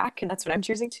 sports are back, and that's what I'm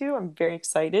choosing to. I'm very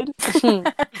excited.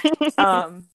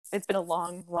 It's been a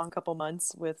long couple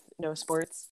months with no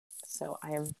sports, so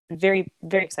I am very,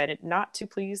 very excited. Not too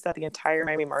pleased that the entire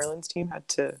Miami Marlins team had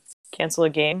to cancel a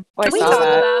game. Oh, I We saw talked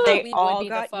that. about how They we would all be the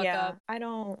got fuck up. I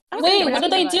don't Wait, think what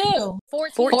did they about it. do?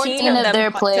 14 of them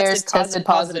their po- players tested tested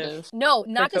positive. No,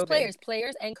 not for just COVID.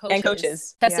 players and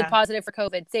coaches, tested yeah. positive for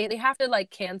COVID. They have to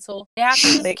like cancel. They have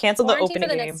to They canceled the quarantine for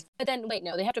opening the game. next. But then wait,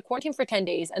 no, they have to quarantine for 10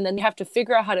 days, and then they have to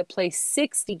figure out how to play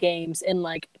 60 games in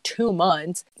like 2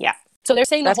 months. Yeah. So they're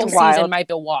saying the That's whole wild. season might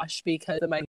be a wash because of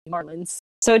my Marlins.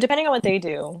 So depending on what they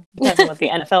do, depends on what the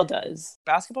NFL does.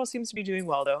 Basketball seems to be doing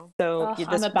well though. So Ugh, this,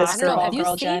 I'm a this basketball girl, Have you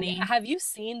girl, seen? Jenny. Have you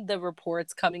seen the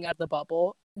reports coming out of the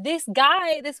bubble? This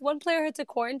one player had to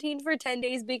quarantine for 10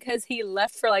 days because he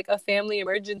left for like a family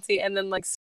emergency and then like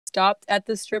stopped at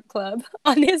the strip club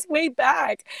on his way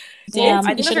back. Damn,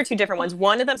 I think those are two different ones.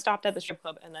 One of them stopped at the strip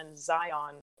club, and then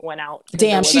Zion went out. 'cause Damn,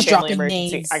 there was a she's family dropping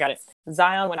emergency. names. I got it.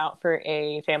 Zion went out for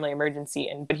a family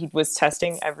emergency, but he was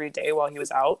testing every day while he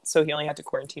was out, so he only had to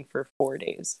quarantine for 4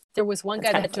 days. There was one That's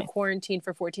guy that kinda had to funny. quarantine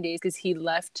for 14 days because he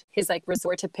left his like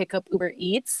resort to pick up Uber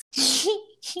Eats.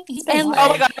 And oh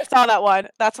my god, I saw that one.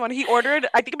 That's when he ordered,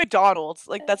 I think, McDonald's.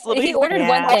 Like that's literally He ordered Yeah.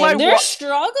 one all I thing. They're wa-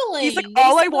 struggling. He's like, They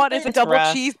all I said that want is a they're- double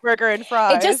rough. cheeseburger and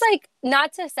fries. It just like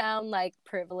not to sound like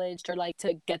privileged or like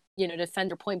to get defend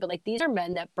their point, but like these are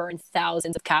men that burn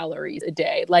thousands of calories a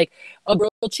day. Like a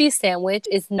grilled cheese sandwich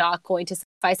is not going to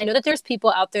suffice. I know that there's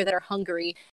people out there that are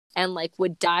hungry and like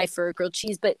would die for grilled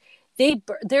cheese, but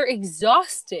they're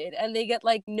exhausted and they get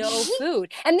like no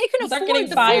food and they can They're afford getting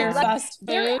the fire food. Like, fast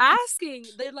they're food. asking.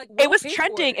 They're like it was "We'll pay for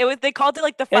trending. it." They called it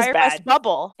like the It was Fire Fest bad.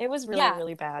 bubble. It was really, Yeah.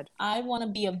 really bad. I want to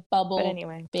be a bubble But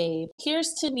anyway. babe.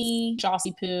 Here's to me,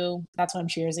 Jossie Poo. That's what I'm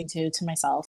cheersing to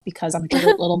myself because I'm a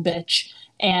triggered little bitch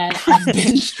and I've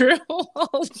been through a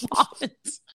lot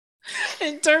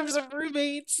in terms of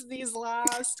roommates these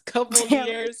last couple Damn,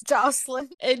 years. Jocelyn.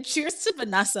 And cheers to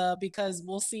Vanessa because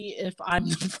we'll see if I'm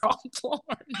the problem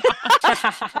or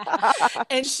not.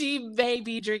 And she may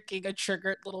be drinking a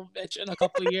triggered little bitch in a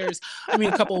couple years. I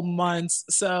mean, a couple months.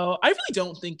 So I really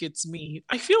don't think it's me.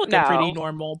 I feel like I'm pretty No.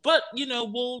 normal, but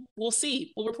we'll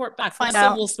see. We'll report back. Find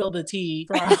Vanessa out. will spill the tea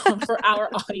for our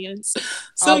audience.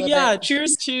 So All of yeah, it.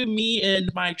 cheers to me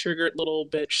and my triggered little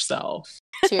bitch self.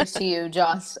 Cheers to you,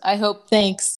 Joss. I hope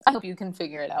Thanks. you can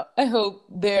figure it out. I hope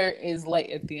there is light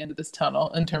at the end of this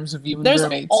tunnel in terms of you and There's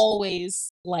roommates.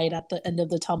 always light at the end of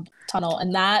the tunnel,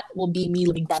 and that will be me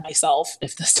living by myself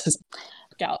if this doesn't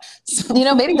work out. So,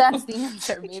 Maybe that's the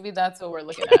answer. Maybe that's what we're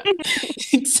looking at.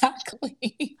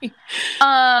 exactly.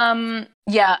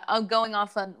 Yeah, I'm going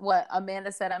off on what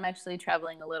Amanda said. I'm actually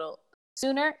traveling a little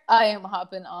sooner. I am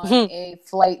hopping on a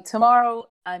flight tomorrow.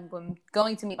 I'm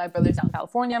going to meet my brothers out in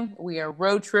California. We are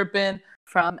road tripping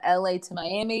from LA to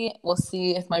Miami. We'll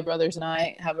see if my brothers and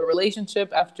I have a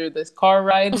relationship after this car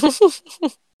ride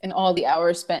and all the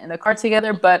hours spent in the car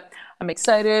together. But I'm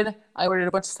excited. I ordered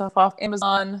a bunch of stuff off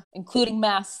Amazon, including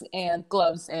masks and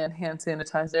gloves and hand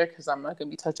sanitizer because I'm not going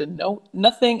to be touching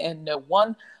nothing and no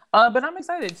one. But I'm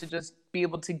excited to just be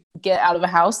able to get out of a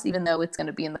house, even though it's going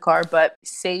to be in the car, but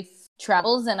safe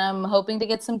travels. And I'm hoping to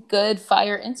get some good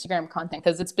fire Instagram content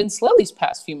because it's been slow these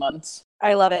past few months.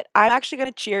 I love it. I'm actually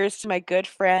going to cheers to my good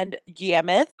friend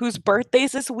Yamith, whose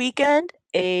birthday's this weekend.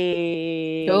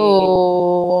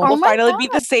 Oh, We'll my finally be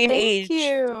the God, same thank age.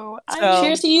 you. So-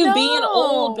 Cheers to you being an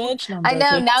old No. bitch. No, I'm I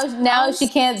know joking. now I'm she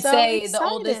can't so say the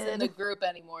oldest in the excited. group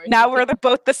anymore. Now She we're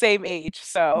both the same age.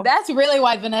 So That's really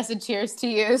why Vanessa cheers to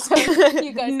you. So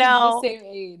you guys No. can be the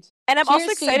same age. and I'm also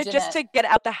Cheers to you, excited just to Jeanette. get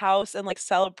out the house and like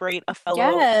celebrate a fellow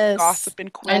Yes. gossiping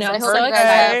queen. I know, I I'm hope so you guys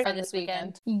have birthday. fun this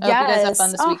weekend. I Yes. hope you guys have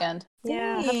fun this Oh, weekend.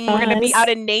 Yeah, have thanks. fun. We're gonna be Yes. out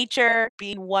in nature,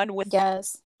 being one with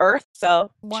Yes. Earth.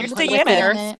 So One cheers with to the you,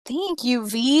 man. planet. Thank you,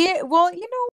 V. Well, you know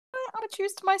what? I'll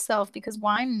cheers to myself because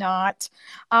why not?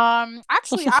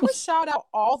 Actually, I would shout out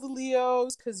all the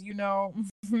Leos because you know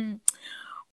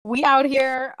we out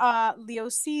here. Leo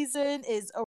season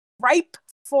is ripe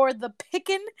for the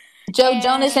picking. Joe And-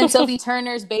 Jonas and Sophie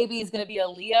Turner's baby is gonna be a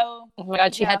Leo. Oh my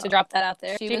god, she had to drop that out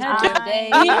there. She She was had born to. today.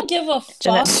 We don't give a fuck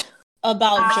Jeanette.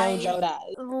 about I- Joe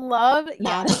Jonas. Love, yeah,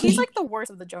 Natalie. he's like the worst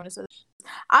of the Jonases.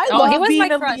 I Oh, love he was being my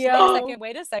a crush. Leo.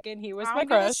 Wait a second. He was I'm my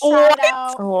gonna crush. shout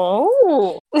out.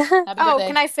 Oh. Happy Oh, birthday.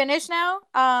 can I finish now?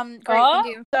 Great, Oh.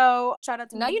 thank you. So shout out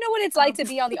to Now me. you know what it's like to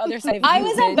be on the other side of I you,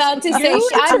 was bitch. about to say, You-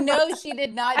 I know she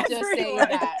did not just say Everyone.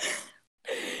 that.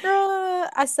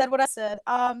 I said what I said.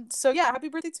 So yeah, happy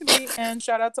birthday to me and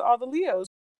shout out to all the Leos.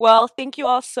 Well, thank you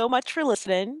all so much for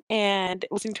listening and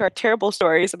listening to our terrible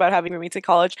stories about having roommates in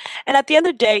college. And at the end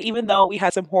of the day, even though we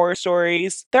had some horror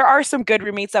stories, there are some good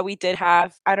roommates that we did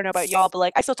have. I don't know about y'all, but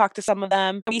like I still talk to some of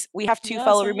them. We have two Yeah,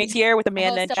 fellow same. roommates here with I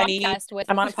Amanda host and a Jenny. podcast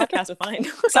with I'm on a podcast with mine.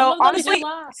 So Some of them honestly, do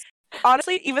last.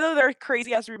 even though they're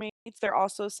crazy as roommates, there are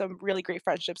also some really great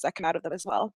friendships that come out of them as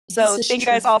well. This So is thank you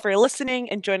guys true. all for listening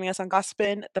and joining us on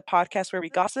Gossipin', the podcast where we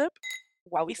gossip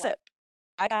while we sip.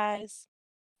 Bye guys.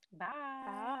 Bye.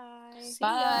 See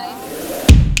Bye.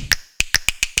 ya.